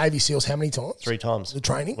through the Navy SEALs how many times? 3 times. The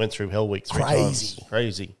training? Went through Hell Week 3 times.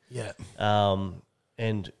 Crazy. Yeah.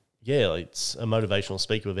 And yeah, it's a motivational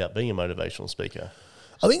speaker without being a motivational speaker.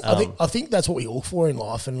 I think that's what we look for in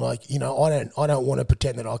life, and like, you know, I don't want to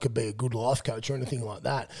pretend that I could be a good life coach or anything like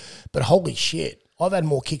that, but holy shit, I've had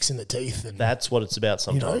more kicks in the teeth than that's what it's about.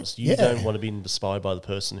 Sometimes you don't want to be inspired by the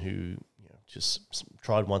person who, you know, just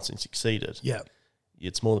tried once and succeeded. Yeah,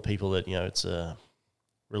 it's more the people that, you know, it's a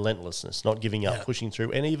relentlessness, not giving up, pushing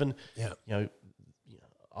through, and even you know,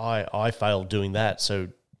 I failed doing that, so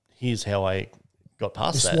here's how I got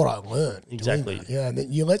past This that. is what I learned. Exactly. Doing that. Yeah, and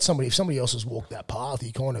then you let somebody, if somebody else has walked that path,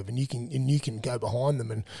 and you can go behind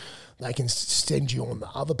them and they can send you on the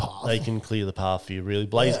other path. They can clear the path for you, really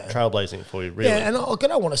trailblazing it for you, really. Yeah, and I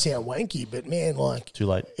don't want to sound wanky, but man, like Too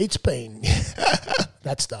late. It's been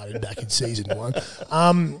that started back in season 1.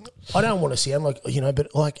 I don't want to sound like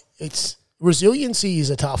but like it's resiliency is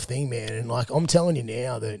a tough thing, man, and like I'm telling you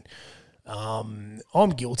now that.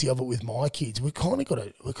 I'm guilty of it with my kids. We do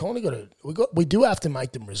have to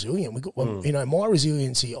make them resilient. My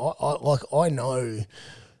resiliency. I know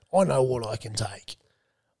what I can take.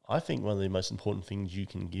 I think one of the most important things you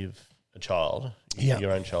can give a child,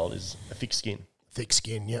 your own child, is a thick skin. Thick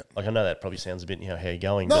skin, yeah. Like, I know that probably sounds a bit, how you're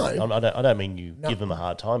going. No. But I don't mean you give them a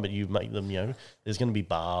hard time, but you make them, there's going to be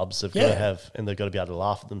barbs. They've got to have, and they've got to be able to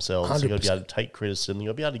laugh at themselves. 100%. You've got to be able to take criticism. You've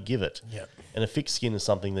got to be able to give it. Yeah. And a thick skin is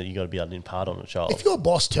something that you've got to be able to impart on a child. If your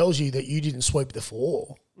boss tells you that you didn't sweep the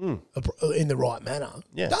floor in the right manner,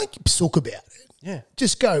 don't sook about it. Yeah.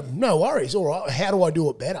 Just go, no worries, all right, how do I do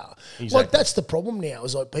it better? Exactly. Like, that's the problem now,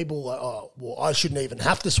 is like people are like, oh, well, I shouldn't even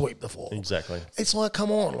have to sweep the floor. Exactly. It's like, come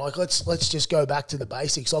on, like let's just go back to the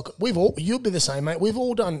basics. Like you'll be the same, mate.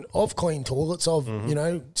 I've cleaned toilets, I've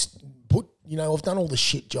I've done all the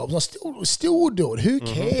shit jobs. I still would do it. Who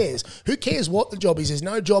cares? Who cares what the job is? There's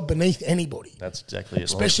no job beneath anybody. That's exactly it.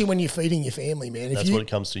 Especially when you're feeding your family, man. That's what it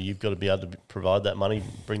comes to. You've got to be able to provide that money,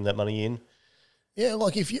 bring that money in. Yeah,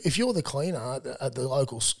 like if you're the cleaner at the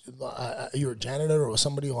local, you're a janitor or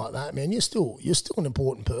somebody like that, man. You're still an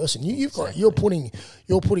important person. You're putting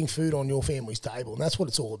food on your family's table, and that's what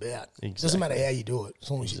it's all about. Exactly. It doesn't matter how you do it,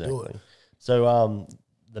 as long as you do it. So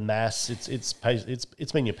the mass,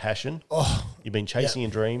 it's been your passion. Oh, you've been chasing a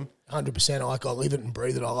dream. 100%. Like, I live it and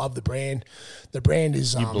breathe it. I love the brand. The brand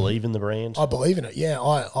is. You believe in the brand? I believe in it. Yeah,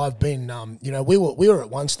 I've been. We were at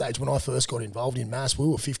one stage when I first got involved in mass. We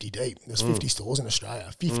were 50 deep. There's 50 stores in Australia.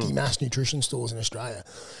 50 mass nutrition stores in Australia.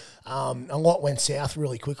 A lot went south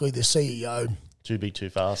really quickly. The CEO. Too big, too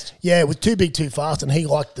fast. Yeah, it was too big, too fast, and he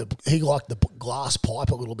liked the glass pipe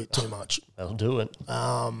a little bit too much. That'll do it.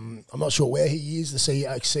 I'm not sure where he is, the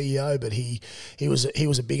CEO, but he was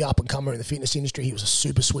a big up and comer in the fitness industry. He was a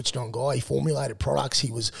super switched on guy. He formulated products.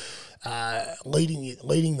 He was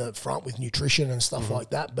leading the front with nutrition and stuff like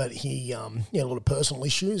that. But he had a lot of personal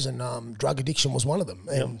issues, and drug addiction was one of them.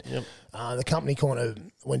 And the company kind of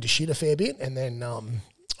went to shit a fair bit, and then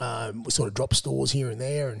we sort of dropped stores here and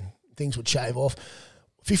there, and things would shave off.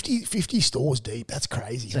 50 stores deep. That's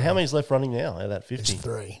crazy. So how many's left running now out of that 50? There's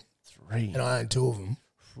 3. 3. And I own 2 of them.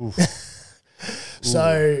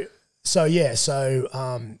 So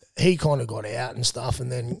he kind of got out and stuff, and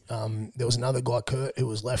then there was another guy, Kurt, who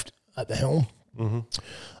was left at the helm.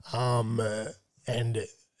 And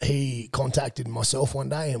he contacted myself one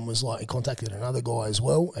day and was like, he contacted another guy as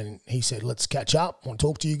well, and he said, let's catch up. I want to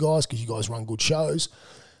talk to you guys because you guys run good shows.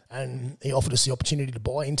 And he offered us the opportunity to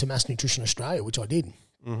buy into Mass Nutrition Australia, which I did.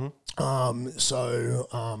 Long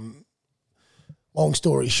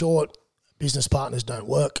story short, business partners don't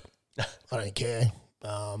work. I don't care.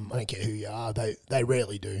 I don't care who you are. They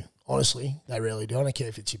rarely do. Honestly, they rarely do. I don't care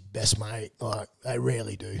if it's your best mate. Like, they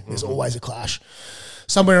rarely do. There's always a clash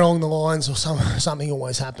somewhere along the lines, or something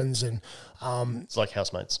always happens. And it's like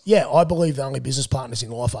housemates. Yeah, I believe the only business partners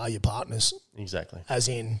in life are your partners. Exactly. As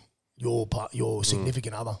in your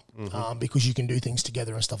significant other, because you can do things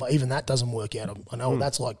together and stuff. Even that doesn't work out. I know what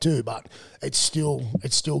that's like too, but it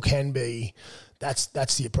still can be.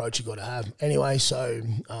 That's the approach you got to have. Anyway, so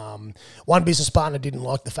one business partner didn't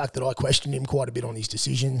like the fact that I questioned him quite a bit on his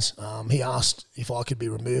decisions. He asked if I could be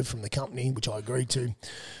removed from the company, which I agreed to.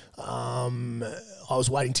 I was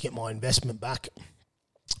waiting to get my investment back.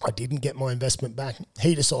 I didn't get my investment back.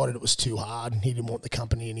 He decided it was too hard. He didn't want the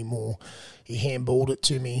company anymore. He handballed it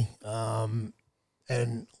to me. And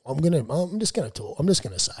I'm just gonna talk. I'm just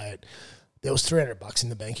gonna say it. There was $300 in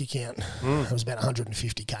the bank account. It was about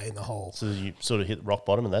 $150K in the hole. So you sort of hit rock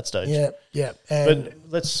bottom at that stage. Yeah. But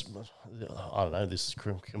I don't know, this is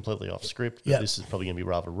completely off script, but this is probably going to be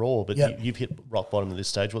rather raw, but you've hit rock bottom at this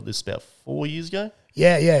stage. What, this is about 4 years ago?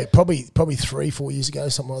 Yeah, probably 3-4 years ago,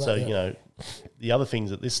 something like that. So, the other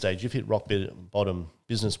things at this stage, you've hit rock bottom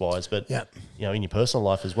business-wise, but, in your personal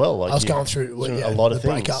life as well. Like, I was going through a lot of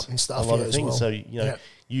things. Breakup and stuff. A lot of things. Well. So,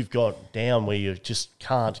 you've got down where you just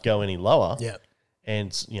can't go any lower. Yeah.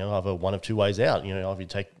 And, either one of two ways out. Either you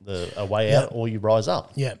take a way out or you rise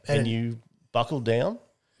up. Yeah. And you buckle down.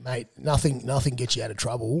 Mate, nothing gets you out of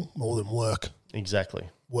trouble more than work. Exactly.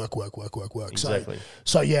 Work. Exactly.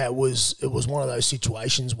 So it was one of those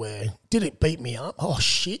situations where, did it beat me up? Oh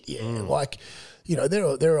shit, yeah. Like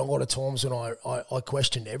there are a lot of times when I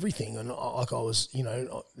questioned everything, and I was,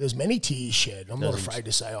 there's many tears shed. I'm not afraid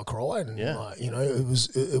to say I cried, and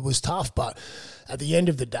it was tough. But at the end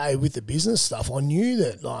of the day, with the business stuff, I knew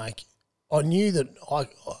that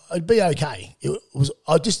I'd be okay.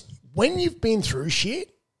 When you've been through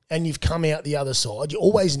shit and you've come out the other side, you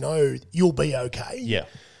always know you'll be okay. Yeah,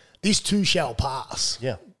 this too shall pass.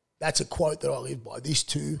 Yeah. That's a quote that I live by. This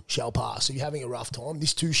too shall pass. If you're having a rough time,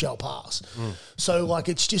 this too shall pass. So,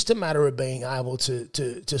 it's just a matter of being able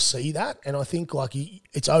to see that. And I think,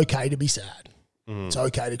 it's okay to be sad. It's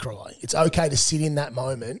okay to cry. It's okay to sit in that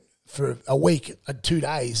moment for a week, 2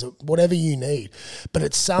 days, whatever you need. But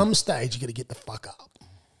at some stage, you got to get the fuck up.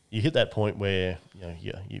 You hit that point where,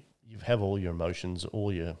 you have all your emotions,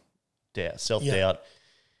 all your self-doubt.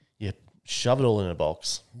 You shove it all in a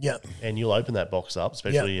box. Yep. And you'll open that box up,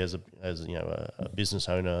 especially as a business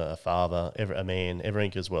owner, a father, a man,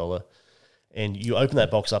 everything as well. And you open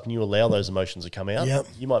that box up and you allow those emotions to come out. Yep.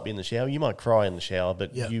 You might be in the shower, you might cry in the shower,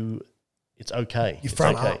 but it's okay. You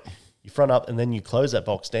front up. You front up and then you close that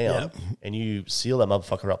box down and you seal that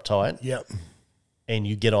motherfucker up tight. Yep. And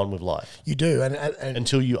you get on with life. You do. And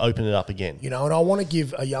until you open it up again. And I want to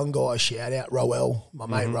give a young guy a shout out, Roel, my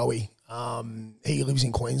mate Rowie. He lives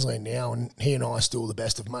in Queensland now, and he and I are still the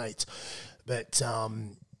best of mates. But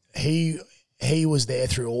he was there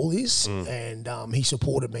through all this, and he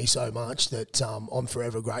supported me so much that I'm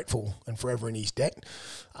forever grateful and forever in his debt.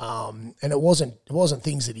 And it wasn't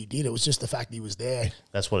things that he did; it was just the fact he was there.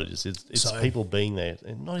 That's what it is. It's people being there,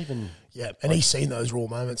 and not even and he's seen those raw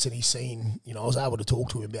moments, and he's seen. I was able to talk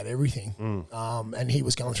to him about everything. And he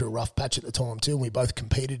was going through a rough patch at the time too. And we both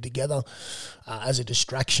competed together as a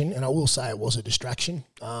distraction, and I will say it was a distraction.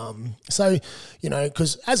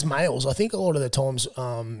 Because as males, I think a lot of the times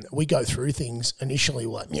we go through things initially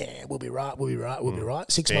like, we'll be right.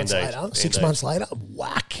 6 months later,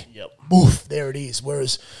 whack. Yep. Boof, there it is.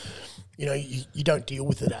 Whereas, you don't deal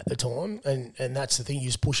with it at the time, and that's the thing. You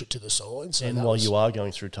just push it to the side. So and while you are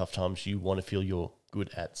going through tough times, you want to feel you're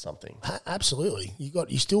good at something. Absolutely,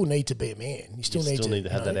 you still need to be a man. You still need to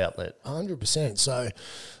have that outlet. 100%. So,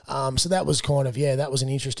 so that was kind of that was an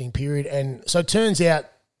interesting period. And so it turns out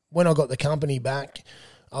when I got the company back,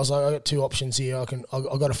 I was like, I got two options here. I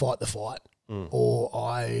got to fight the fight, or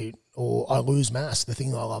I lose mass, the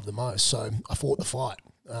thing that I love the most. So I fought the fight.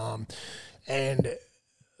 And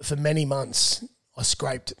for many months, I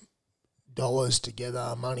scraped dollars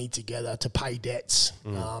together, money together to pay debts.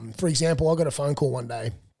 For example, I got a phone call one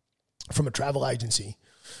day from a travel agency.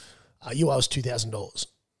 You owe us $2,000.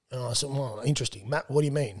 And I said, well, interesting. Matt, what do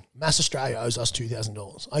you mean? Mass Australia owes us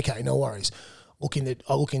 $2,000. Okay, no worries.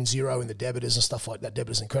 I look in zero in the debitors and stuff like that,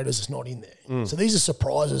 debitors and creditors, it's not in there. So these are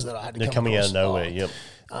surprises that I had to They're come coming across. out of nowhere, yep.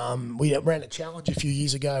 We ran a challenge a few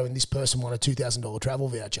years ago, and this person won a $2,000 travel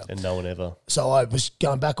voucher. And no one ever. So I was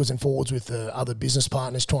going backwards and forwards with the other business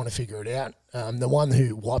partners trying to figure it out. The one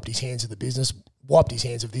who wiped his hands of the business wiped his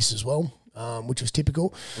hands of this as well, which was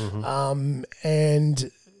typical. I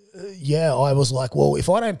was like, well, if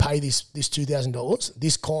I don't pay this $2,000,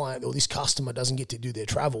 this client or this customer doesn't get to do their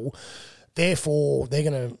travel. Therefore,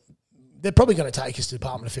 they're probably going to take us to the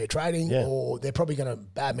Department of Fair Trading, or they're probably going to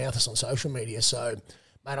badmouth us on social media. So,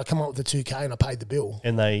 mate, I come up with the $2,000 and I paid the bill.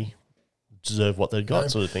 And they deserve what they've got,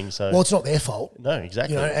 sort of thing. So, well, it's not their fault. No,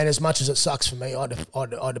 exactly. And as much as it sucks for me, I'd have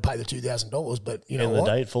to pay the $2,000. But you know what? End of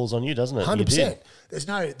the day, it falls on you, doesn't it?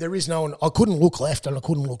 100%. There is no one. I couldn't look left and I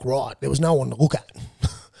couldn't look right. There was no one to look at.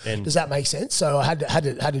 And does that make sense? So I had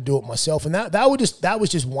to do it myself, and that was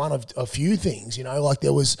just one of a few things. Like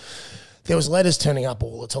there was letters turning up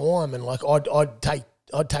all the time, and like I'd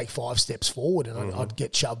take 5 steps forward, and I'd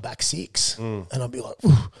get shoved back 6, and I'd be like,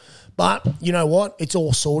 ooh. But you know what? It's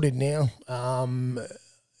all sorted now.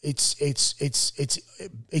 It's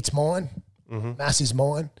mine. Mass is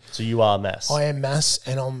mine. So you are Mass. I am Mass,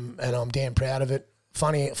 and I'm damn proud of it.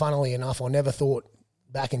 Funnily enough, I never thought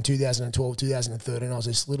back in 2012, 2013, I was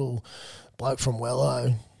this little bloke from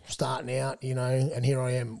Wello starting out, and here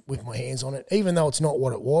I am with my hands on it. Even though it's not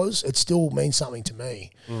what it was, it still means something to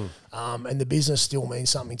me. And the business still means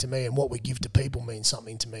something to me, and what we give to people means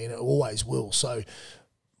something to me, and it always will. So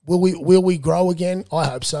will we grow again? I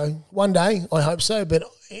hope so. One day, I hope so. But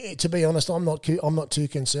to be honest, I'm not too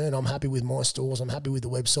concerned. I'm happy with my stores. I'm happy with the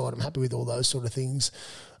website. I'm happy with all those sort of things.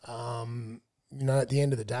 At the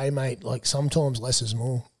end of the day, mate, like sometimes less is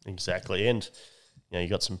more. Exactly. And you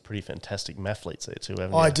got some pretty fantastic mathletes there too,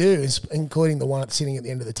 haven't you? I do, including the one sitting at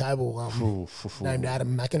the end of the table, named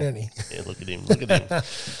Adam McInerney. Yeah, look at him.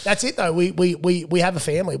 That's it though. We have a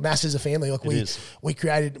family. Mass is a family. Like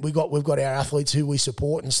we've got our athletes who we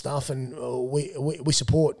support and stuff, and we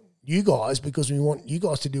support you guys because we want you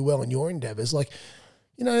guys to do well in your endeavours. Like,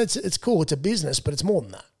 you know, it's cool. It's a business, but it's more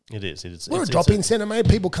than that. It is. It is. We're a drop-in centre, mate.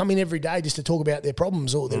 People come in every day just to talk about their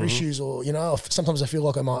problems or their issues, or you know, sometimes I feel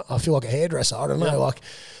like a hairdresser. I don't know,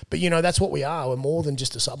 but you know, that's what we are. We're more than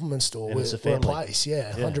just a supplement store. We're a place,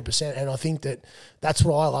 100%. And I think that's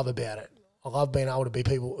what I love about it. I love being able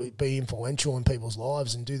to be influential in people's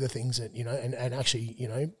lives and do the things that you know, and actually, you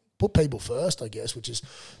know, put people first, I guess, which is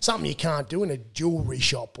something you can't do in a jewelry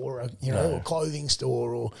shop or a a clothing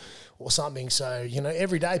store or something. So, you know,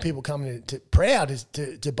 every day people come in proud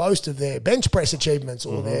to boast of their bench press achievements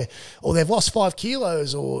or they've lost 5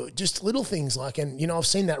 kilos or just little things like, and, you know, I've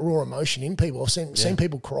seen that raw emotion in people. I've seen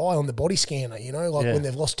people cry on the body scanner, you know, like when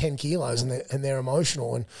they've lost 10 kilos and they're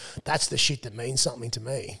emotional, and that's the shit that means something to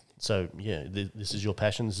me. So yeah, this is your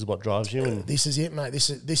passion. This is what drives you, and this is it, mate.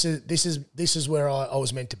 This is where I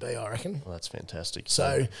was meant to be, I reckon. Well, that's fantastic.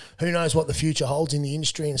 So who knows what the future holds in the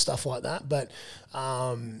industry and stuff like that. But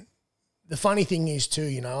the funny thing is too,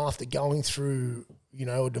 you know, after going through, you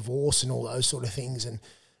know, a divorce and all those sort of things, and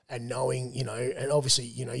knowing, you know, and obviously,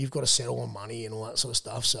 you know, you've got to settle on money and all that sort of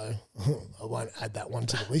stuff. So I won't add that one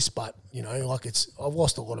to the list, but you know, like I've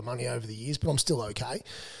lost a lot of money over the years, but I'm still okay.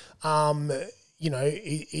 You know,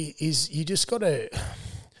 you've just got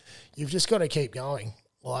to keep going.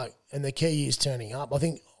 Like, and the key is turning up. I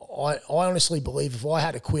think I honestly believe if I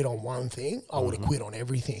had to quit on one thing, I would have quit on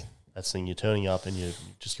everything. That's the thing. You're turning up, and you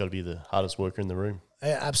just got to be the hardest worker in the room.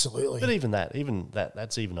 Yeah, absolutely. But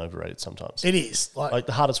that's even overrated sometimes. It is like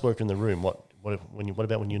the hardest worker in the room. What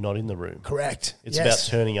about when you're not in the room? Correct. It's about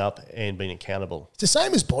turning up and being accountable. It's the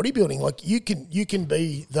same as bodybuilding. Like you can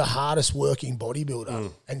be the hardest working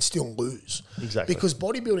bodybuilder and still lose. Exactly. Because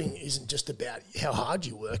bodybuilding isn't just about how hard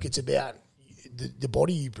you work. It's about the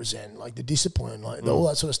body you present, like the discipline, like all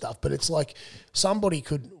that sort of stuff. But it's like somebody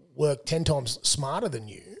could work 10 times smarter than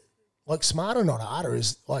you. Like smarter, not harder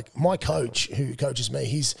is like my coach who coaches me.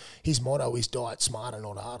 His motto is diet smarter,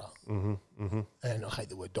 not harder. And I hate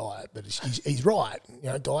the word diet, but he's right. You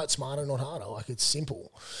know, diet smarter, not harder. Like it's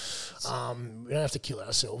simple. We don't have to kill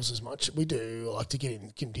ourselves as much. We do like to get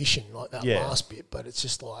in condition, like that last bit. But it's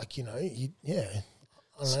just like, you know, I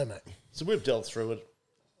don't know, mate. So we've delved through it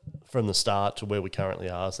from the start to where we currently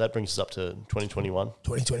are. So that brings us up to 2021.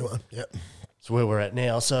 2021, yep. So where we're at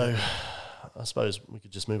now. So I suppose we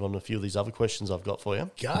could just move on to a few of these other questions I've got for you.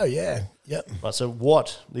 Go, yeah. Yep. Right, so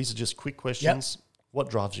these are just quick questions. Yep. What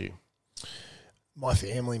drives you? My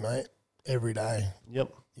family, mate. Every day.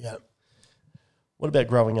 Yep. Yep. What about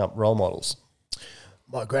growing up role models?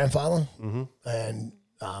 My grandfather and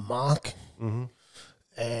Mark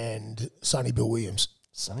and Sonny Bill Williams.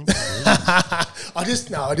 Sonny Bill Williams. I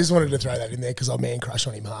just wanted to throw that in there because I man crush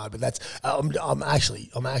on him hard. But that's I'm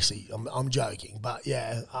joking. But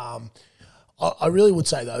yeah, I really would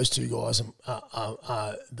say those two guys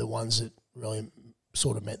are the ones that really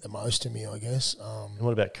sort of meant the most to me, I guess. And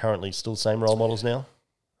what about currently? Still same role models now?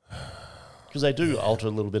 Because they do alter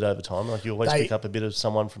a little bit over time. Like you always pick up a bit of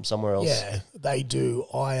someone from somewhere else. Yeah, they do.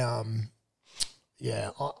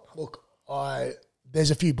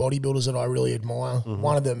 There's a few bodybuilders that I really admire.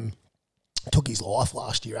 One of them took his life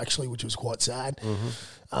last year, actually, which was quite sad.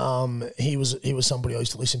 He was somebody I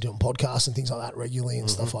used to listen to on podcasts and things like that regularly and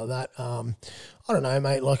stuff like that. I don't know,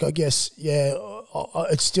 mate. Like, I guess,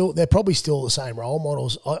 it's still, they're probably still the same role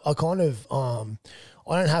models. I kind of,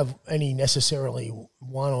 I don't have any necessarily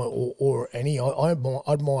one or any. I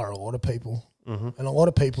admire a lot of people. And a lot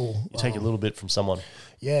of people. You take a little bit from someone.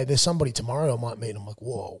 Yeah, there's somebody tomorrow I might meet and I'm like,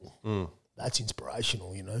 whoa, that's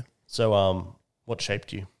inspirational, you know. So what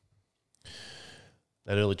shaped you?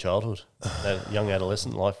 That early childhood, that young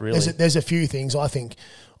adolescent life, really? There's a few things. I think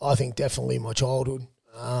definitely my childhood.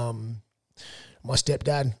 My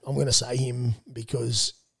stepdad, I'm going to say him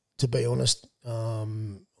because, to be honest,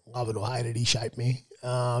 love it or hate it, he shaped me.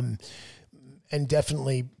 And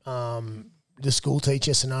definitely the school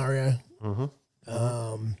teacher scenario.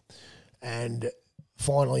 And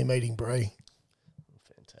finally meeting Bree.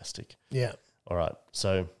 Fantastic. Yeah. All right.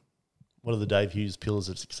 So what are the Dave Hughes pillars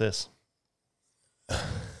of success?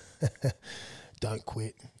 Don't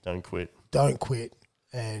quit. Don't quit. Don't quit.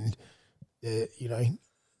 And, the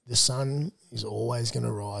sun is always going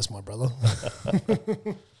to rise, my brother.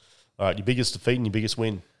 All right, your biggest defeat and your biggest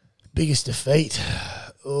win. Biggest defeat?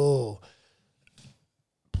 Oh.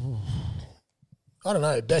 I don't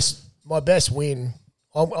know. My best win.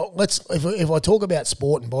 If I talk about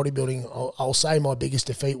sport and bodybuilding, I'll say my biggest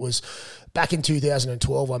defeat was back in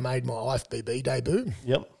 2012. I made my IFBB debut.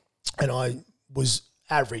 Yep. And I was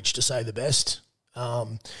average, to say the best.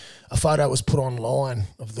 a photo was put online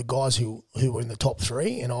of the guys who were in the top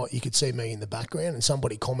 3, and you could see me in the background, and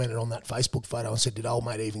somebody commented on that Facebook photo and said, did old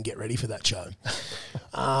mate even get ready for that show?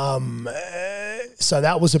 So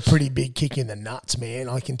that was a pretty big kick in the nuts, man.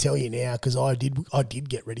 I can tell you now, because I did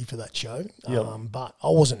get ready for that show, but I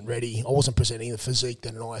wasn't ready. I wasn't presenting the physique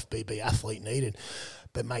that an IFBB athlete needed.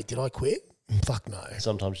 But, mate, did I quit? Fuck no.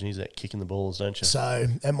 Sometimes you need that kick in the balls, don't you? So,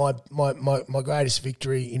 and my greatest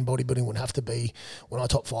victory in bodybuilding would have to be when I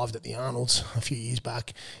top 5'd at the Arnold's a few years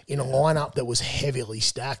back in a lineup that was heavily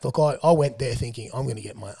stacked. Look, I went there thinking I'm going to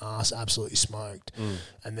get my ass absolutely smoked,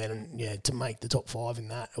 and then to make the top 5 in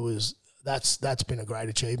that, that's been a great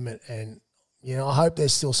achievement, and I hope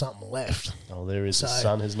there's still something left. Oh, there is. The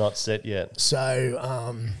sun has not set yet.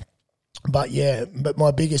 So, but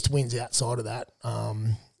my biggest wins outside of that.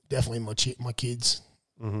 Definitely my kids,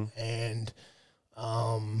 and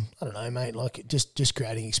I don't know, mate. Like just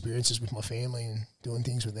creating experiences with my family and doing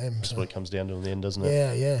things with them. That's what it comes down to in the end, doesn't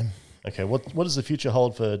it? Yeah. Okay, what does the future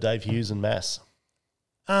hold for Dave Hughes and Mass?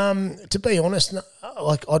 To be honest,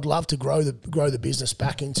 like I'd love to grow the business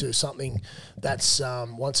back into something that's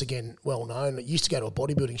once again well known. I used to go to a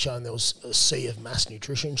bodybuilding show and there was a sea of Mass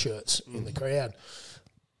nutrition shirts in the crowd.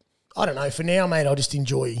 I don't know. For now, mate, I just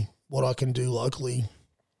enjoy what I can do locally.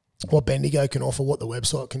 What Bendigo can offer, what the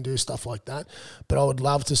website can do, stuff like that. But I would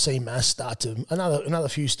love to see Mass start to another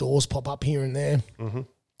few stores pop up here and there.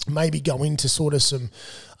 Maybe go into sort of some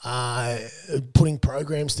putting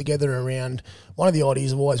programs together around. One of the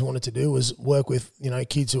ideas I've always wanted to do was work with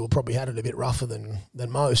kids who have probably had it a bit rougher than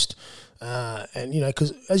most, and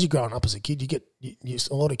because as you're growing up as a kid, you get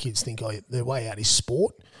a lot of kids think their way out is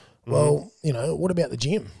sport. Well, what about the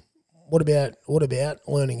gym? What about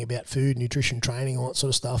learning about food, nutrition, training, all that sort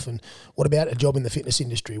of stuff? And what about a job in the fitness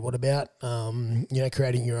industry? What about,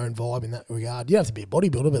 creating your own vibe in that regard? You don't have to be a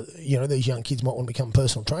bodybuilder, but, these young kids might want to become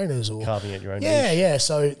personal trainers or carving out your own niche. Yeah.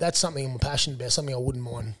 So that's something I'm passionate about, something I wouldn't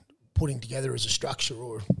mind putting together as a structure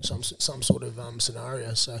or some sort of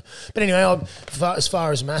scenario. So, but anyway, as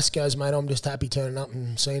far as Mass goes, mate, I'm just happy turning up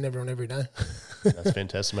and seeing everyone every day. That's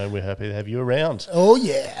fantastic, man. We're happy to have you around. Oh,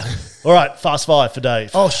 yeah. All right, fast 5 for Dave.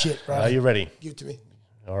 Oh, shit, right. Are you ready? Give it to me.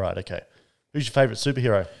 All right, okay. Who's your favourite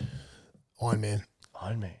superhero? Iron Man.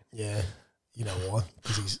 Iron Man. Yeah. You know why?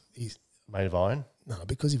 Because he's made of iron? No,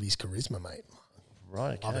 because of his charisma, mate.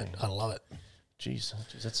 Right, okay. I love it. Jeez,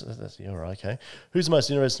 that's yeah, all right, okay. Who's the most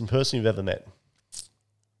interesting person you've ever met?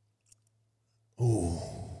 Ooh.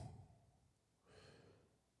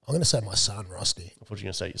 I'm going to say my son, Rusty. I thought you were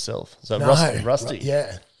going to say yourself. So no, Rusty?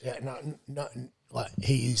 Yeah. No, like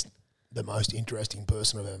he is the most interesting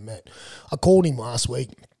person I've ever met. I called him last week.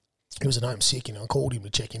 He was at home sick, and I called him to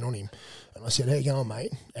check in on him. And I said, how you going,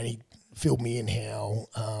 mate? And he filled me in how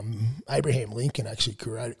Abraham Lincoln actually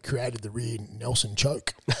created the rear Nelson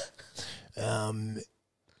choke.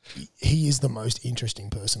 He is the most interesting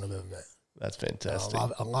person I've ever met. That's fantastic.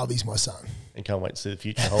 I love he's my son. And can't wait to see the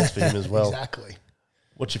future holds for him as well. Exactly.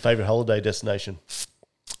 What's your favourite holiday destination?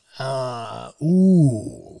 I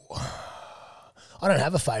don't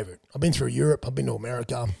have a favourite. I've been through Europe. I've been to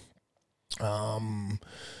America. Love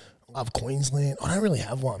Queensland. I don't really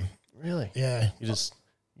have one. Really? Yeah. You just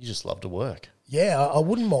love to work. Yeah, I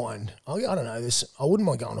wouldn't mind. I don't know this. I wouldn't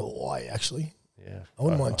mind going to Hawaii, actually. Yeah. I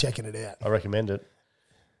wouldn't mind checking it out. I recommend it.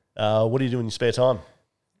 What do you do in your spare time?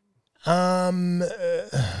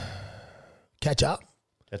 Catch up.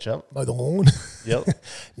 Catch up? Mow the lawn. Yep.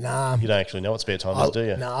 Nah. You don't actually know what spare time is, do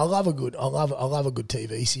you? No, I love a good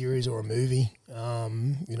TV series or a movie.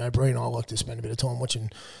 Bree and I like to spend a bit of time watching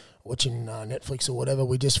Netflix or whatever.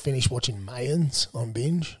 We just finished watching Mayans on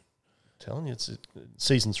binge. Telling you,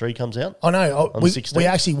 season 3 comes out. I know. On the 16th. We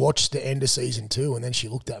actually watched the end of season 2, and then she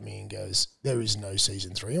looked at me and goes, "There is no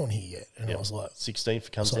season 3 on here yet." And I was like,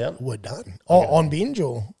 16th comes out. We're done. Oh, on binge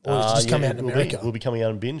or it's just come out in America? We'll be coming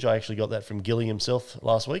out on binge. I actually got that from Gilly himself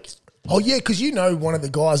last week. Oh yeah, because you know one of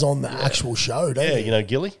the guys on the actual show, don't you? Yeah, you know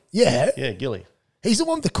Gilly. Yeah, yeah, Gilly. He's the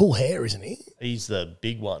one with the cool hair, isn't he? He's the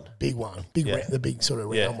big one. The big sort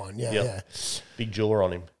of round one. Yeah. Big jaw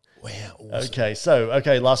on him. Wow. Awesome.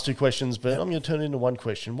 Okay, last 2 questions, but I'm going to turn it into one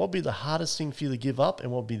question. What would be the hardest thing for you to give up,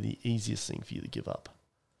 and what would be the easiest thing for you to give up?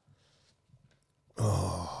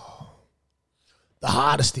 Oh, the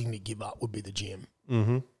hardest thing to give up would be the gym.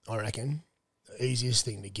 Mm-hmm. I reckon. The easiest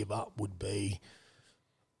thing to give up would be,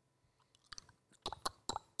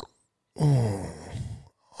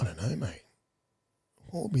 I don't know, mate.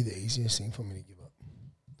 What would be the easiest thing for me to give up?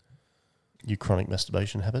 Your chronic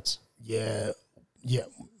masturbation habits? Yeah.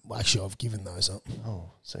 Well, actually, I've given those up.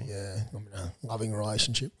 Oh, see. Yeah, I'm in a loving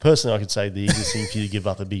relationship. Personally, I could say the easiest thing for you to give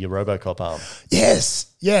up would be your RoboCop arm.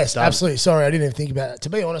 Yes, absolutely. Sorry, I didn't even think about it. To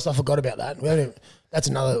be honest, I forgot about that. That's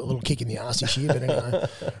another little kick in the arse this year. But anyway,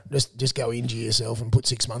 just go injure yourself and put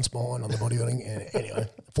 6 months behind on the bodybuilding. Anyway,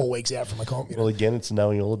 4 weeks out from a comp. Well, again, it's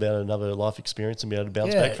knowing all about another life experience and be able to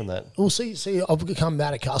bounce back from that. Well, see, I've become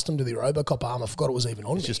that accustomed to the RoboCop arm. I forgot it was even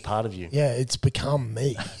on me. It's just part of you. Yeah, it's become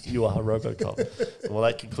me. You are RoboCop. Well,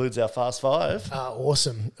 that concludes our Fast Five.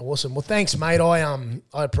 Awesome. Well, thanks, mate. I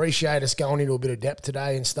appreciate us going into a bit of depth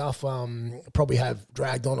today and stuff. Probably have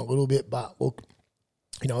dragged on a little bit, but look,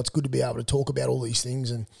 it's good to be able to talk about all these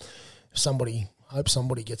things, and hope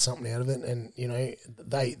somebody gets something out of it, and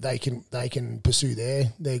they can pursue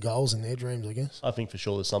their goals and their dreams, I guess. I think for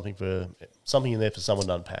sure there's something in there for someone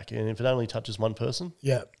to unpack, and if it only touches one person,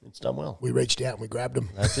 it's done well. We reached out and we grabbed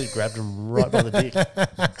them. That's it, grabbed them right by the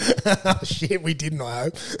dick. Shit, we didn't, I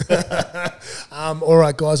hope. All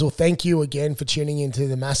right, guys. Well, thank you again for tuning into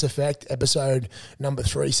the Mass Effect episode number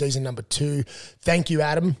 3, season number 2. Thank you,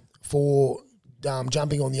 Adam, for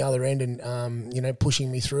jumping on the other end and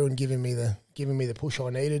pushing me through and giving me the push I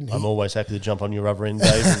needed. I'm always happy to jump on your other end,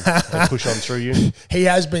 Dave, and push on through you. He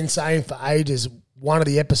has been saying for ages, one of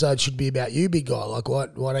the episodes should be about you, big guy. Like, why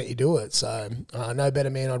don't you do it? So, no better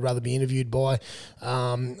man I'd rather be interviewed by.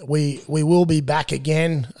 We will be back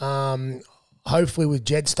again, hopefully with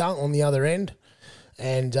Jedster on the other end.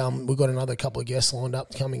 And we've got another couple of guests lined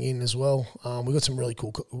up coming in as well. We've got some really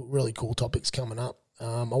cool topics coming up.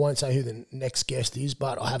 I won't say who the next guest is,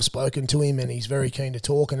 but I have spoken to him and he's very keen to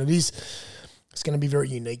talk. And it's going to be very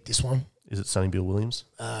unique, this one. Is it Sonny Bill Williams?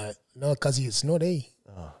 No, because it's not he.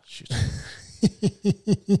 Oh, shit.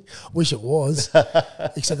 Wish it was.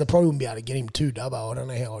 Except I probably wouldn't be able to get him 2 Dubbo. I don't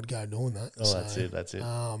know how I'd go doing that. Oh, so, that's it.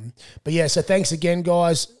 But yeah, so thanks again,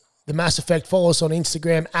 guys. The Mass Effect. Follow us on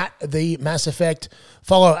Instagram at the Mass Effect.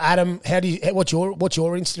 Follow Adam. What's your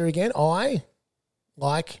Insta again? I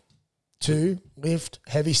like to lift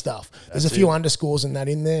heavy stuff. There's a few underscores in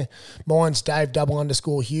there. Mine's Dave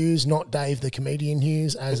 _Hughes, not Dave the comedian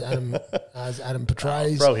Hughes, as Adam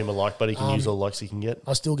portrays. Throw him a like, but he can use all the likes he can get.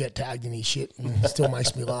 I still get tagged in his shit, and it still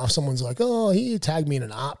makes me laugh. Someone's like, "Oh, he tagged me in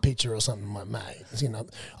an art picture or something." I'm like, mate,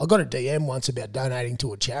 I got a DM once about donating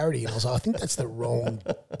to a charity, and I was like, I think that's the wrong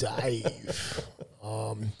Dave.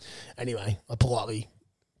 Anyway, I politely.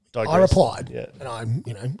 I replied, and I,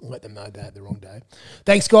 let them know they had the wrong day.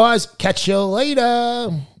 Thanks, guys. Catch you later.